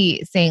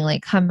 daily saying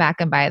like, come back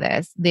and buy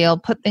this. They'll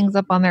put things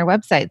up on their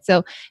website.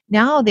 So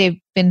now they've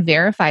been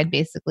verified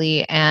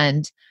basically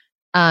and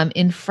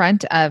in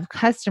front of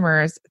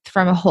customers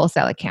from a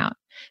wholesale account.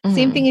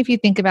 Same thing if you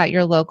think about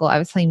your local, I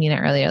was telling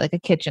Mina earlier, like a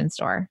kitchen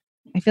store.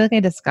 I feel like I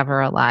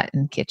discover a lot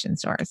in kitchen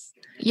stores.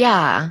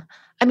 Yeah.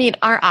 I mean,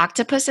 our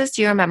octopuses,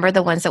 do you remember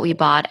the ones that we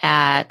bought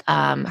at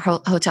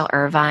Hotel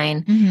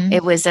Irvine? Mm-hmm.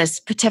 It was a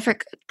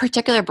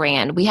particular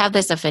brand. We have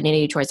this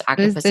affinity towards It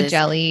was the octopuses.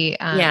 jelly.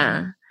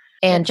 Yeah.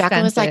 And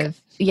Jacqueline was like,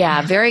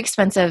 yeah, very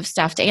expensive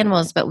stuffed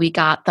animals, but we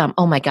got them.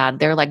 Oh my God,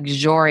 they're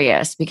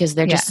luxurious because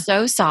they're just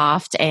so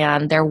soft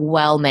and they're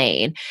well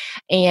made.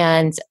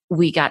 And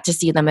we got to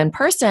see them in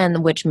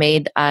person, which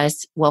made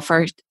us, well,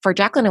 for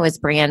Jacqueline, it was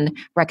brand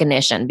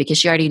recognition because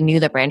she already knew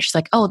the brand. She's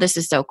like, oh, this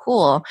is so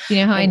cool. Do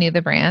you know how I knew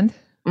the brand?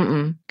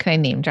 Mm-mm. Can I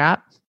name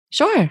drop?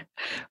 Sure.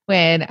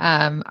 When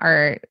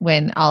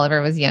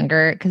Oliver was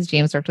younger, because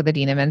James worked with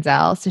Adina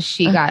Menzel, so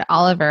she got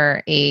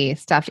Oliver a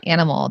stuffed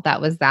animal that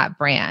was that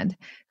brand.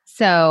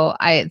 So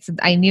I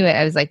knew it.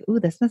 I was like, ooh,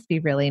 this must be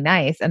really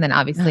nice. And then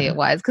obviously it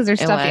was because there's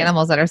stuffed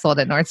animals that are sold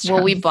at Nordstrom.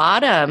 Well, we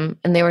bought them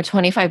and they were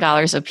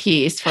 $25 a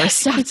piece for a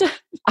stuffed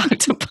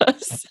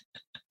octopus.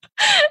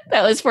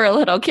 That was for a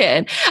little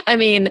kid. I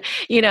mean,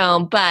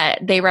 but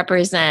they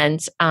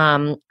represent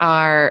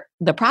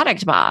the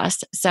product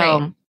boss.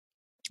 So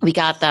we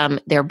got them.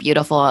 They're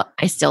beautiful.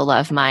 I still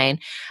love mine.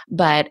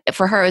 But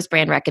for her, it was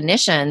brand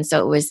recognition.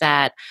 So it was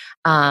that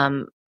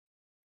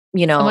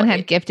someone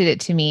had gifted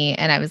it to me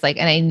and I was like,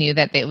 and I knew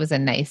that it was a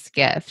nice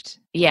gift.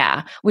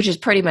 Yeah. Which is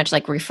pretty much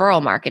like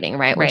referral marketing,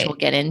 right? Which we'll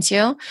get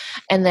into.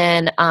 And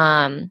then,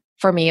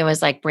 for me, it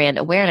was like brand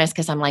awareness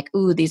because I'm like,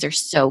 ooh, these are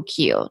so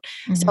cute.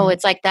 Mm-hmm. So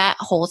it's like that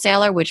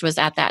wholesaler, which was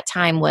at that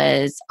time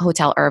was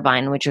Hotel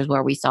Irvine, which is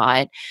where we saw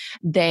it.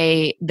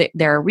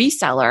 They're a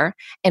reseller,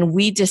 and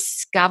we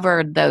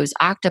discovered those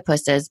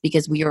octopuses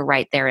because we were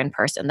right there in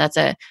person. That's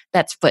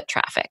foot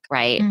traffic,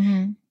 right?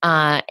 Mm-hmm.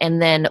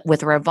 And then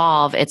with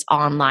Revolve, it's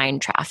online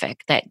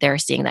traffic that they're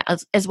seeing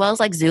that as well as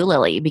like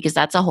Zulily because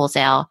that's a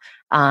wholesale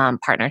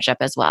partnership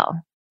as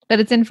well. But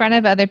it's in front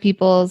of other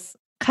people's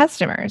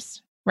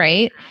customers.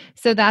 Right.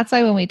 So that's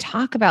why when we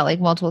talk about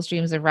like multiple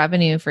streams of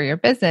revenue for your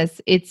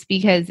business, it's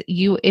because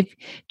if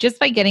just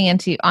by getting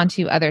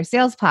onto other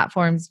sales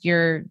platforms,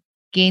 you're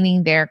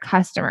gaining their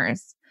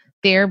customers.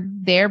 They're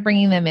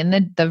bringing them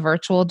in the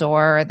virtual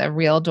door or the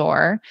real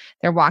door.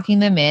 They're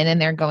walking them in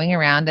and they're going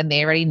around and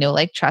they already know,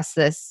 like, trust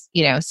this,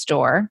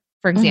 store,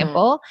 for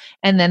example,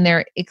 and then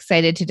they're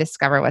excited to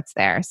discover what's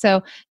there.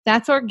 So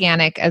that's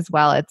organic as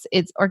well.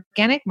 It's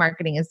organic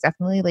marketing is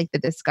definitely like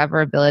the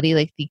discoverability,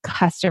 like the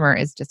customer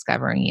is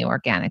discovering you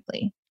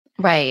organically.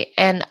 Right.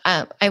 And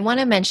I want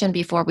to mention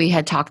before we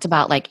had talked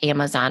about like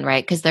Amazon,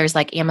 right? Because there's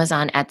like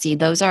Amazon, Etsy,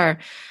 those are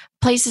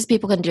places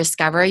people can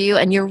discover you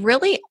and you're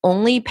really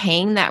only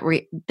paying that,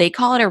 they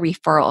call it a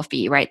referral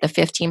fee, right? The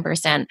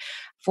 15%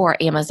 for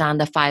Amazon,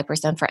 the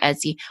 5% for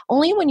Etsy,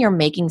 only when you're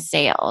making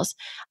sales.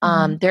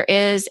 There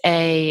is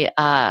a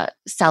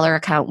seller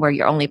account where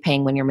you're only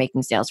paying when you're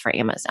making sales for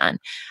Amazon.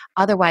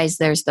 Otherwise,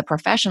 there's the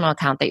professional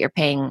account that you're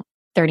paying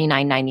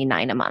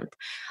 $39.99 a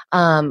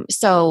month.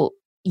 So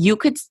you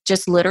could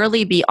just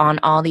literally be on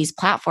all these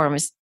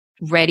platforms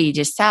ready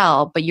to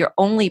sell, but you're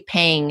only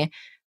paying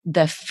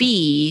the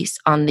fees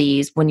on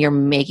these when you're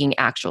making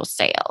actual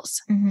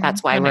sales.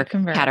 That's why we're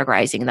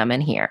categorizing them in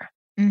here.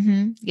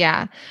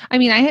 Yeah. I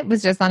mean, I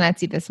was just on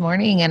Etsy this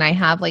morning and I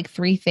have like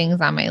 3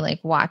 things on my like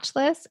watch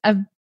list.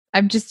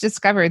 I've just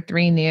discovered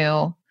 3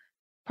 new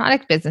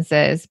product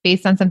businesses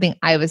based on something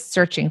I was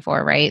searching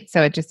for, right?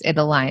 So it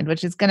aligned,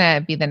 which is going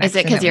to be the next. Is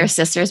it because your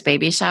sister's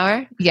baby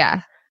shower?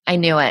 Yeah. I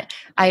knew it.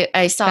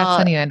 I saw. That's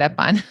when you end up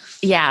on.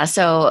 Yeah.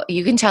 So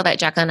you can tell that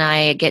Jacqueline and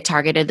I get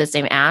targeted the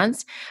same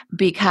ads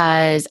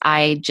because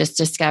I just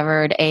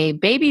discovered a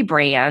baby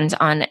brand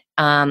on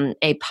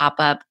a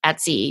pop-up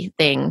Etsy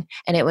thing.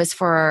 And it was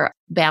for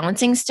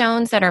balancing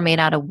stones that are made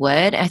out of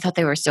wood. I thought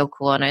they were so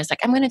cool. And I was like,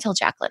 I'm going to tell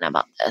Jacqueline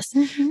about this.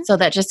 So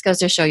that just goes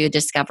to show you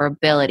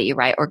discoverability,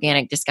 right?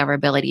 Organic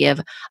discoverability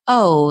of,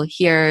 oh,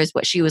 here's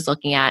what she was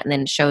looking at and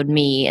then showed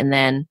me. And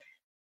then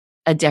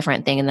a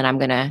different thing, and then I'm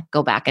going to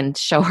go back and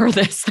show her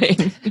this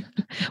thing.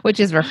 Which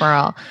is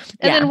referral.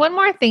 And then one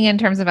more thing in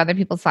terms of other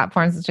people's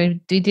platforms, which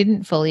we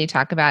didn't fully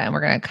talk about, and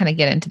we're going to kind of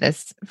get into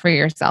this for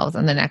yourselves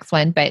on the next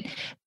one, but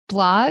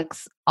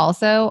blogs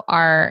also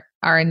are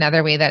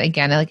another way that,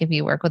 again, like if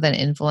you work with an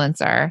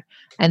influencer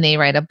and they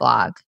write a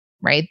blog,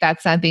 right?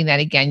 That's something that,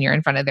 again, you're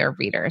in front of their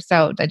reader.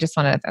 So I just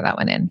wanted to throw that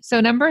one in.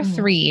 So number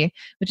 3,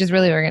 which is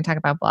really what we're going to talk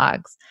about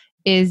blogs,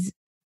 is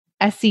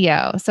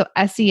SEO. So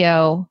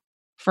SEO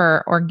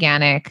for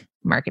organic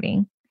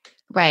marketing.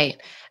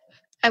 Right.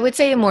 I would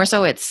say more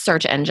so it's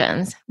search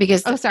engines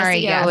because I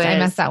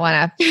messed that one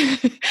up.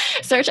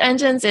 Search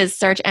engines is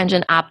search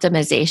engine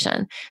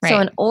optimization. Right. So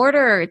in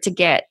order to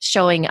get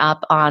showing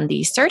up on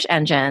these search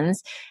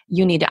engines,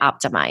 you need to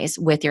optimize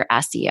with your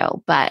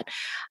SEO. But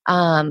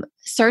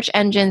search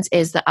engines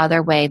is the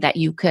other way that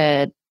you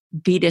could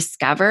be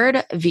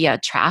discovered via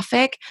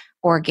traffic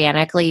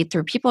organically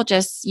through people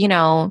just,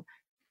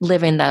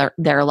 living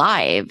their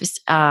lives.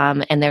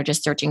 And they're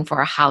just searching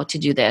for how to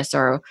do this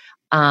or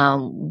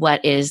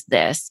what is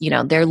this?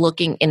 They're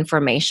looking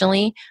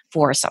informationally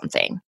for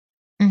something.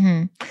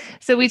 Mm-hmm.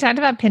 So we talked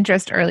about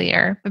Pinterest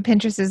earlier, but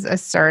Pinterest is a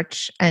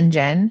search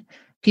engine.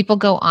 People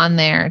go on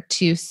there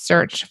to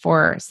search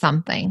for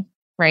something,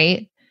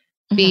 right?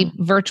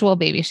 Virtual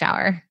baby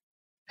shower.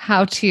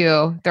 How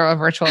to throw a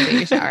virtual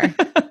baby shower.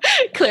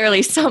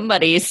 Clearly,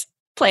 somebody's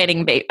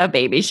planning a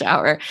baby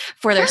shower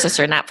for their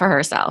sister, not for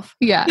herself.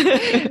 Yeah.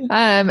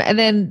 And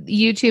then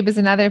YouTube is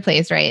another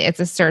place, right? It's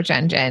a search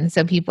engine.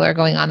 So people are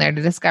going on there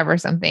to discover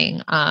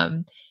something.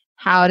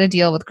 How to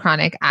deal with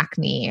chronic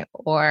acne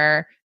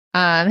or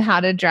how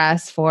to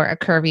dress for a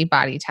curvy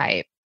body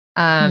type.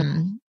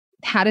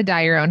 How to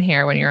dye your own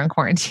hair when you're in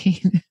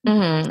quarantine.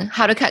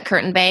 How to cut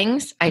curtain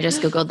bangs. I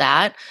just Googled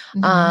that.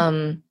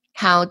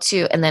 How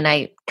to, and then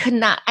I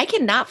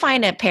cannot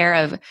find a pair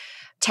of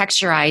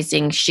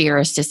texturizing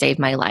shears to save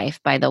my life,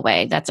 by the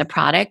way. That's a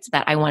product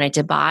that I wanted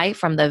to buy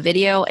from the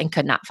video and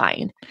could not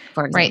find,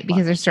 for example. Right,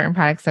 because there's certain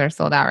products that are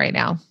sold out right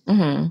now.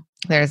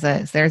 There's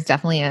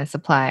definitely a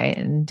supply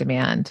and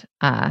demand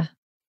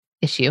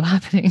issue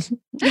happening,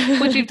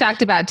 which we've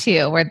talked about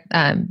too, where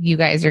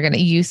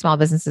you small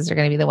businesses are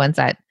going to be the ones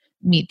that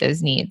meet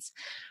those needs,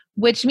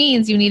 which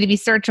means you need to be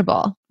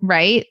searchable,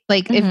 right?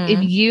 Like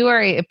if you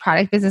are a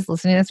product business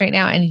listening to this right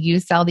now and you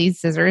sell these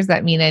scissors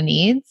that Mina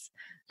needs,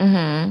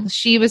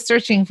 she was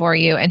searching for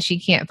you and she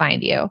can't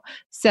find you.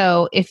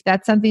 So if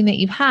that's something that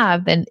you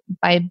have, then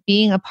by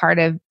being a part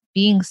of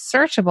being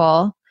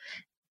searchable,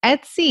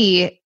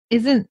 Etsy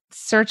isn't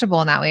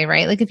searchable in that way,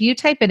 right? Like if you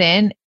type it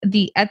in,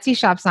 the Etsy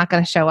shop's not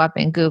going to show up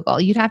in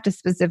Google. You'd have to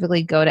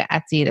specifically go to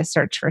Etsy to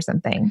search for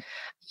something.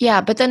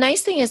 Yeah, but the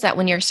nice thing is that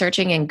when you're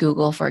searching in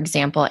Google, for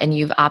example, and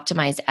you've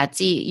optimized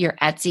Etsy, your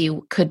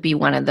Etsy could be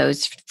one of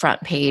those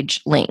front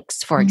page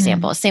links, for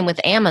example. Same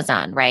with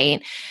Amazon,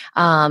 right?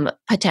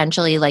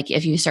 Potentially, like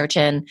if you search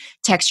in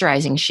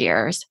texturizing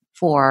shears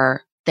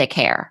for thick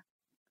hair,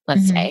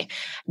 let's say,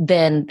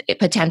 then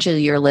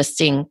potentially your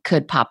listing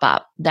could pop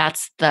up.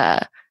 That's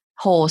the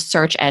whole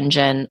search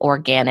engine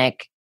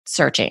organic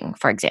searching,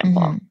 for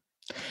example.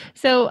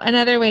 So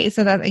another way,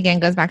 so that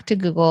again goes back to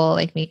Google,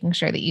 like making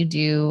sure that you're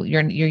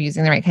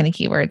using the right kind of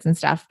keywords and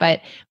stuff,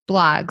 but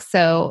blogs.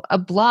 So a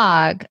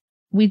blog,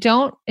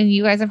 and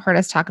you guys have heard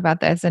us talk about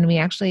this, and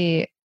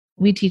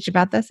we teach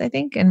about this, I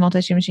think, in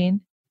Multi-Stream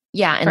Machine.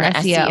 Yeah, in the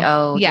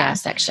SEO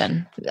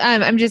section.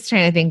 I'm just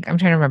trying to think, I'm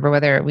trying to remember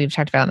whether we've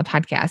talked about it on the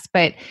podcast,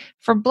 but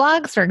for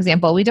blogs, for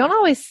example,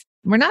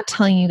 we're not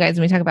telling you guys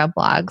when we talk about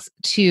blogs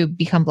to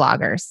become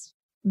bloggers.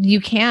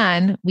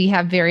 We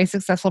have very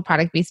successful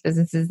product-based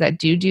businesses that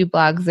do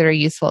blogs that are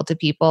useful to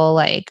people.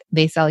 Like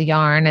they sell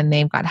yarn and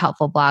they've got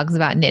helpful blogs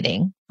about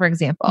knitting, for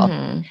example,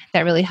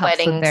 that really helps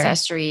wedding with their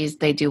accessories.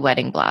 They do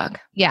wedding blog.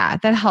 Yeah.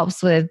 That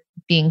helps with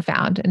being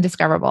found and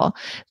discoverable.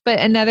 But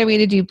another way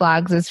to do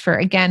blogs is for,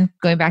 again,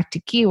 going back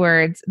to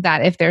keywords,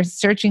 that if they're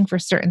searching for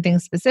certain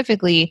things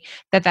specifically,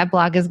 that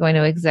blog is going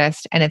to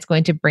exist and it's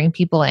going to bring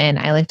people in.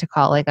 I like to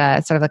call it like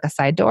a sort of like a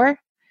side door.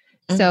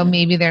 So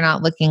maybe they're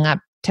not looking up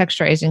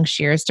texturizing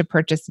shears to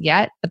purchase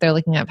yet, but they're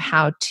looking up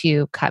how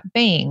to cut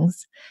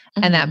bangs.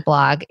 And that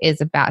blog is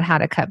about how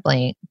to cut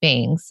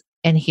bangs.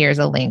 And here's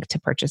a link to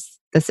purchase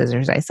the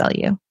scissors I sell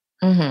you.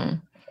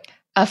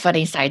 A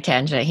funny side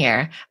tangent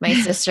here. My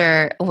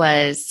sister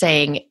was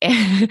saying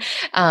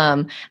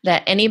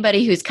that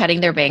anybody who's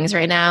cutting their bangs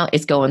right now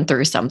is going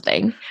through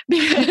something.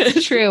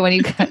 It's true when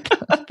you cut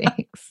those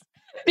bangs.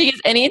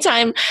 Because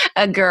anytime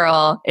a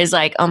girl is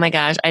like, oh my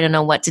gosh, I don't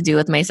know what to do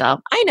with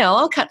myself. I know,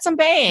 I'll cut some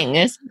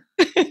bangs.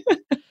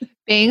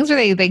 Bangs, or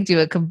they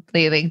do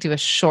a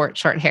short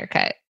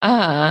haircut.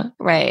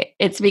 Right.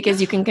 It's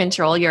because you can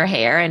control your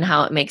hair and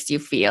how it makes you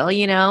feel,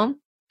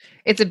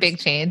 It's a big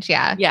change.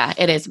 Yeah. Yeah,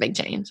 it is a big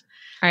change.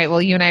 All right.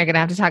 Well, you and I are going to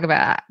have to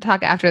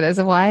talk after this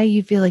of why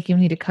you feel like you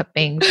need to cut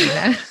bangs,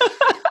 Gina.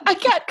 I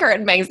cut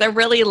curtain bangs. They're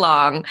really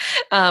long.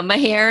 My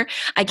hair,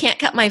 I can't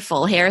cut my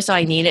full hair, so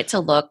I need it to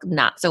look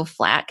not so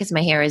flat because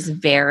my hair is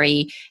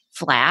very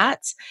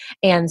flat.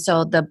 And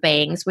so the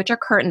bangs, which are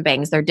curtain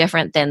bangs, they're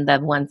different than the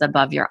ones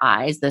above your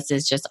eyes. This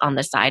is just on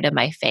the side of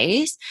my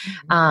face.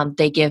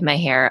 They give my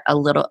hair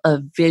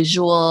a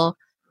visual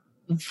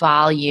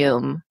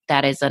volume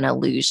that is an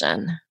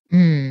illusion.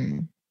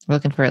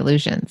 Looking for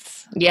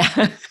illusions.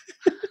 Yeah.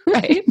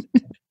 Right.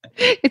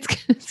 It's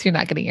because you're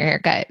not getting your hair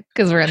cut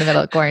because we're in the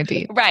middle of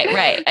quarantine. Right.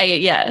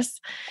 Yes.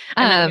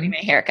 I'm not getting my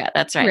haircut.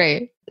 That's right.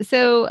 Right.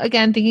 So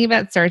again, thinking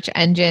about search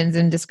engines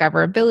and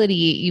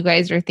discoverability, you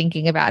guys are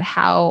thinking about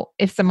how,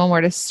 if someone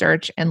were to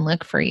search and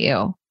look for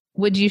you,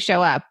 would you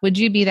show up? Would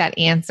you be that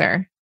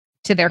answer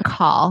to their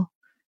call?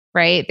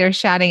 Right? They're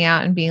shouting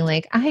out and being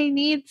like, I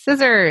need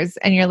scissors.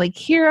 And you're like,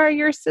 here are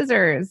your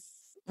scissors.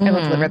 I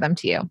will deliver them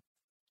to you.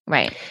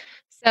 Right.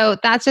 So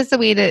that's just a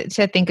way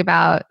to think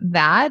about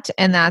that.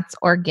 And that's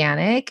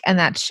organic. And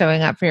that's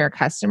showing up for your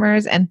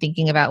customers and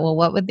thinking about, well,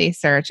 what would they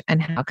search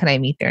and how can I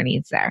meet their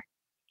needs there?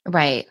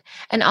 Right.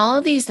 And all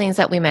of these things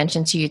that we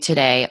mentioned to you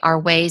today are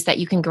ways that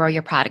you can grow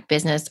your product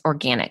business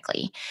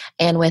organically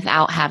and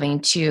without having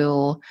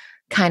to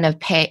kind of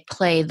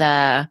play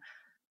the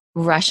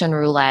Russian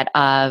roulette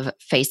of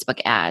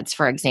Facebook ads,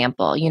 for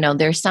example.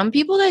 There's some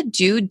people that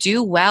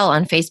do well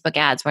on Facebook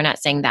ads. We're not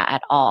saying that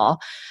at all.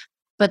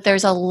 But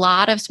there's a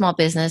lot of small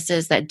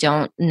businesses that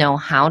don't know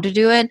how to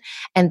do it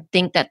and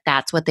think that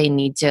that's what they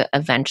need to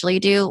eventually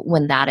do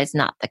when that is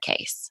not the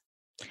case.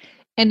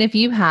 And if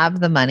you have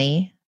the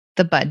money,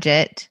 the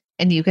budget,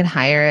 and you can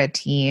hire a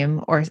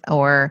team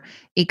or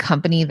a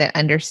company that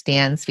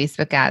understands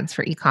Facebook ads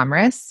for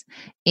e-commerce,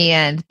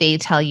 and they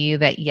tell you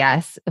that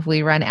yes, if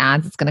we run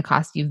ads, it's going to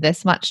cost you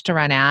this much to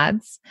run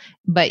ads,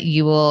 but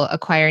you will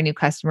acquire new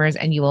customers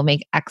and you will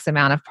make X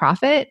amount of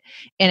profit,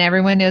 and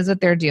everyone knows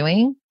what they're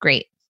doing,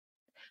 great.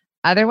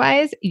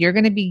 Otherwise, you're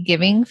going to be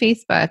giving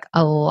Facebook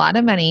a lot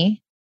of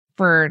money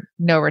for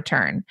no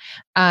return.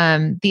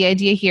 The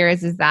idea here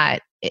is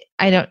that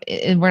I don't.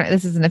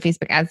 This isn't a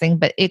Facebook ads thing,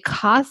 but it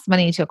costs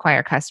money to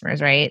acquire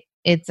customers, right?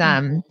 It's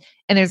Mhm.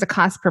 and there's a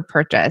cost per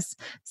purchase.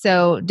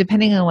 So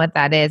depending on what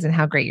that is and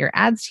how great your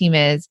ads team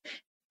is,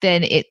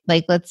 then it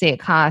like let's say it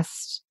could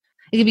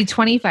be Yeah.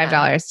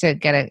 $25 to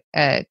get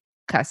a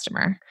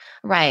customer.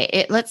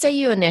 Right. Let's say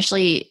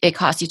it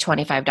costs you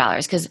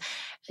 $25 because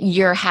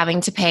you're having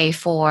to pay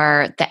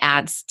for the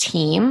ads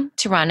team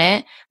to run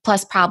it,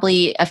 plus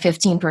probably a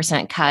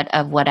 15% cut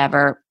of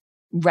whatever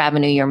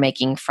revenue you're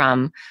making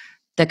from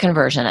the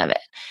conversion of it.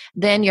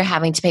 Then you're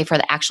having to pay for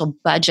the actual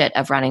budget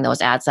of running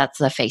those ads. That's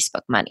the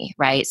Facebook money,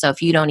 right? So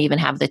if you don't even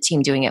have the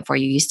team doing it for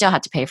you, you still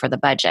have to pay for the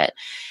budget.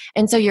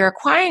 And so you're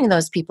acquiring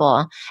those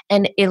people,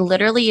 and it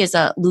literally is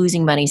a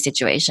losing money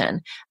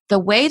situation. The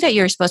way that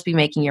you're supposed to be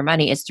making your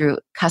money is through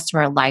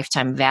customer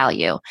lifetime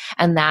value.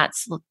 And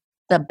that's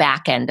the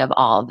back end of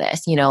all of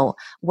this,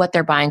 what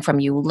they're buying from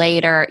you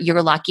later.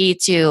 You're lucky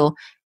to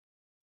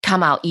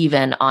come out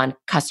even on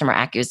customer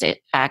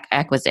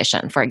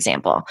acquisition, for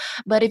example.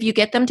 But if you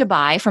get them to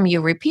buy from you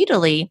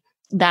repeatedly,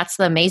 that's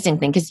the amazing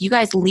thing because you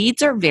guys,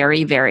 leads are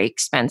very, very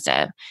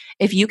expensive.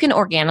 If you can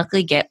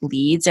organically get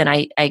leads, and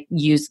I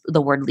use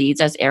the word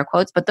leads as air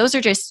quotes, but those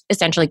are just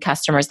essentially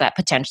customers that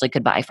potentially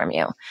could buy from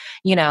you,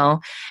 you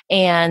know?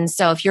 And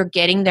so if you're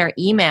getting their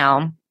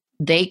email,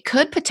 they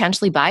could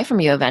potentially buy from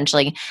you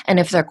eventually. And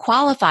if they're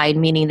qualified,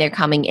 meaning they're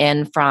coming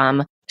in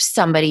from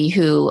somebody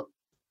who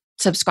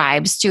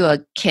subscribes to a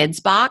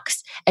kids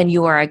box and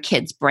you are a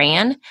kids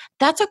brand,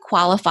 that's a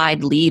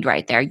qualified lead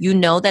right there. You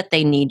know that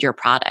they need your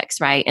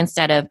products, right?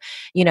 Instead of,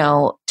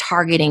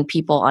 targeting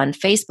people on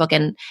Facebook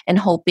and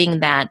hoping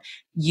that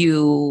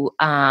you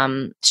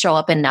show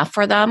up enough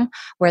for them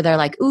where they're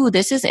like, ooh,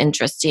 this is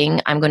interesting.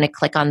 I'm going to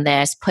click on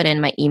this, put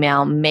in my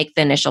email, make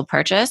the initial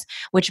purchase,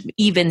 which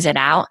evens it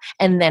out,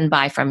 and then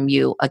buy from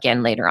you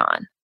again later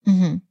on.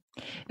 Mm-hmm.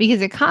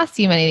 Because it costs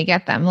you money to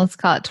get them. Let's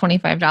call it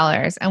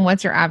 $25. And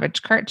what's your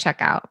average cart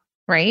checkout,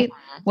 right?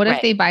 What if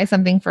Right. they buy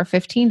something for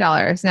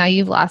 $15? Now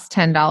you've lost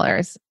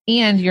 $10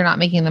 and you're not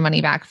making the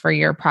money back for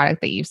your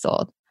product that you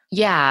sold.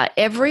 Yeah,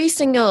 every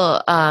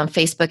single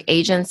Facebook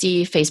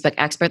agency, Facebook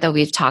expert that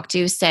we've talked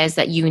to says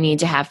that you need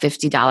to have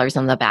 $50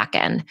 on the back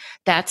end.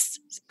 That's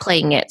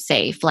playing it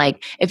safe.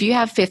 Like if you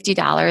have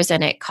 $50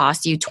 and it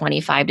costs you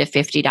 $25 to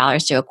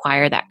 $50 to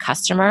acquire that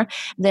customer,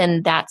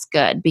 then that's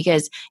good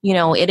because,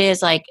 it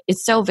is like,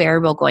 it's so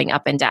variable going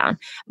up and down.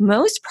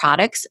 Most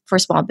products for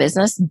small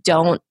business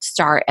don't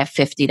start at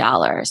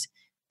 $50.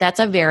 That's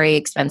a very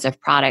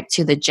expensive product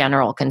to the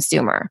general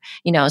consumer.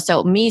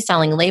 So me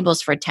selling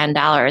labels for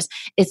 $10,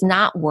 it's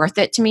not worth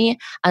it to me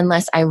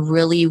unless I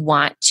really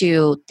want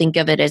to think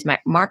of it as my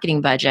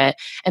marketing budget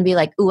and be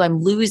like, ooh, I'm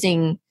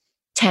losing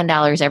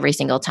 $10 every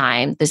single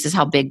time. This is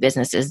how big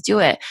businesses do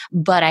it.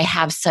 But I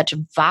have such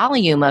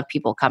volume of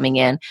people coming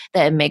in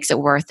that it makes it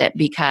worth it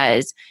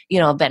because,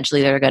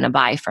 eventually they're going to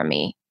buy from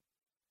me.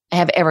 I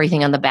have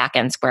everything on the back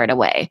end squared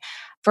away.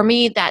 For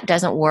me, that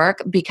doesn't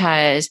work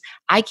because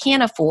I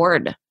can't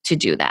afford to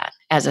do that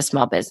as a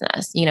small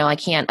business. I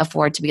can't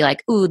afford to be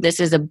like, ooh, this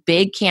is a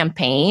big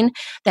campaign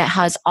that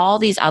has all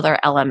these other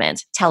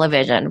elements: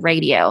 television,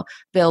 radio,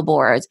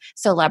 billboards,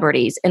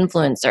 celebrities,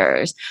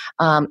 influencers,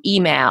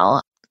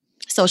 email,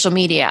 social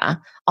media,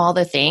 all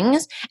the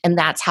things. And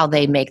that's how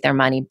they make their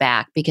money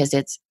back because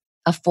it's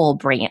a full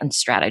brand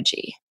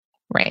strategy.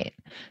 Right.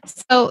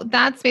 So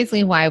that's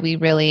basically why we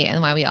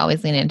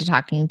always lean into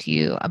talking to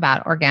you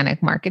about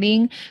organic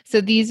marketing.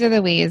 So these are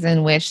the ways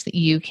in which that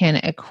you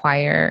can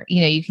acquire,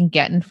 you can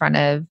get in front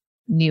of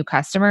new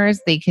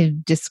customers. They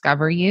can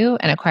discover you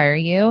and acquire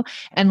you.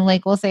 And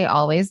like we'll say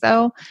always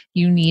though,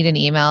 you need an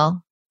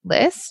email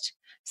list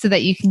so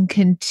that you can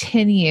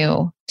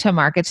continue to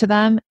market to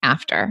them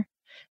after.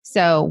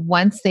 So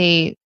once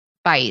they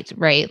bite,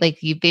 right? Like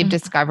they've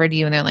discovered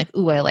you and they're like,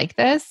 ooh, I like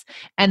this.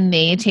 And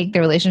they take the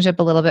relationship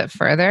a little bit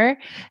further,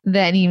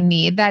 then you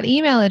need that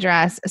email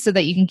address so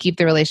that you can keep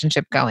the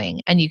relationship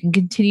going and you can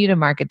continue to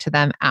market to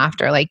them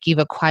after. Like you've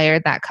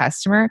acquired that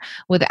customer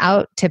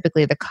without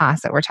typically the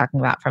cost that we're talking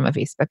about from a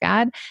Facebook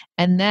ad.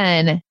 And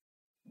then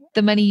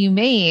the money you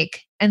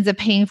make ends up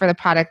paying for the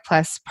product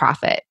plus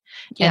profit.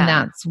 And Yeah.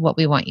 that's what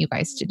we want you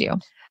guys to do.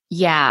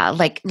 Yeah,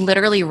 like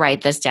literally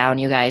write this down,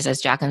 you guys,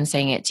 as Jacqueline's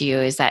saying it to you,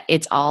 is that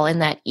it's all in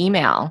that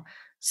email.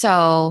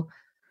 So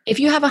if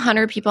you have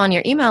 100 people on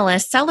your email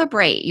list,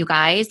 celebrate, you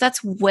guys.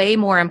 That's way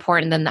more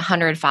important than the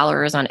 100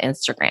 followers on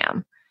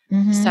Instagram.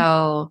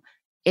 So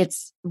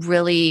it's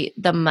really,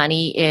 the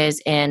money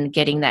is in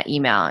getting that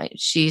email.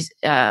 She's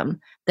the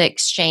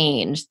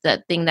exchange,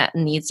 the thing that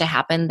needs to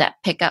happen, that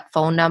pickup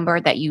phone number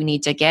that you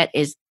need to get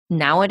is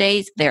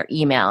nowadays their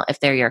email if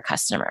they're your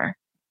customer.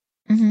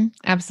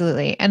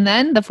 Absolutely. And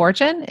then the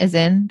fortune is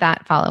in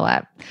that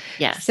follow-up.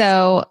 Yes.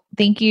 So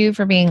thank you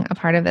for being a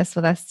part of this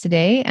with us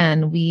today.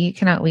 And we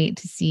cannot wait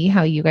to see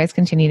how you guys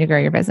continue to grow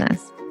your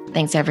business.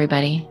 Thanks,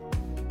 everybody.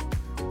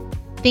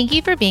 Thank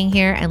you for being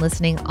here and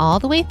listening all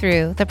the way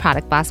through the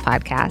Product Boss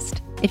podcast.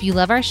 If you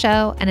love our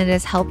show and it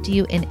has helped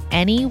you in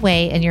any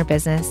way in your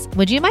business,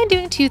 would you mind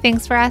doing 2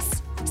 things for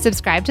us?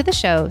 Subscribe to the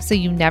show so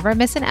you never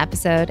miss an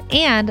episode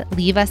and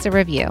leave us a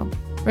review.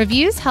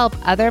 Reviews help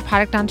other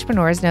product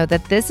entrepreneurs know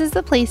that this is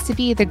the place to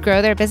be to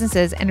grow their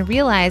businesses and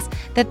realize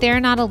that they're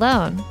not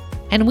alone.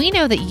 And we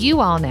know that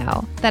you all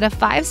know that a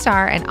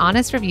 5-star and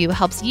honest review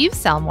helps you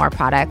sell more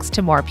products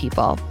to more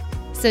people.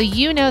 So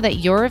you know that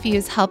your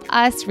reviews help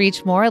us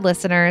reach more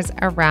listeners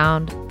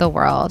around the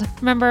world.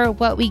 Remember,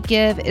 what we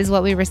give is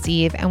what we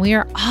receive, and we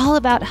are all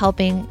about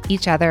helping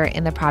each other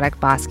in the Product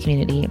Boss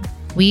community.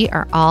 We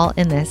are all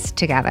in this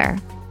together.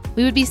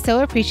 We would be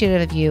so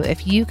appreciative of you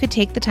if you could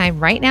take the time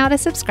right now to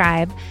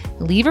subscribe,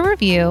 leave a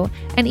review,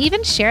 and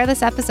even share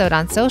this episode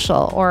on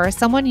social or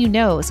someone you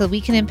know so we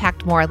can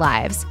impact more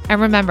lives. And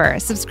remember,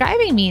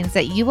 subscribing means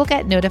that you will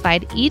get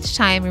notified each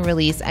time we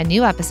release a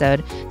new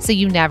episode so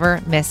you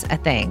never miss a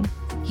thing.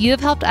 You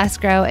have helped us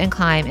grow and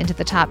climb into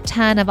the top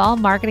 10 of all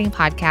marketing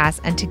podcasts,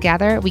 and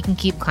together we can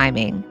keep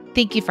climbing.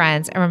 Thank you,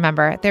 friends. And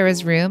remember, there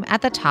is room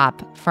at the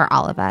top for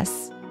all of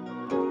us.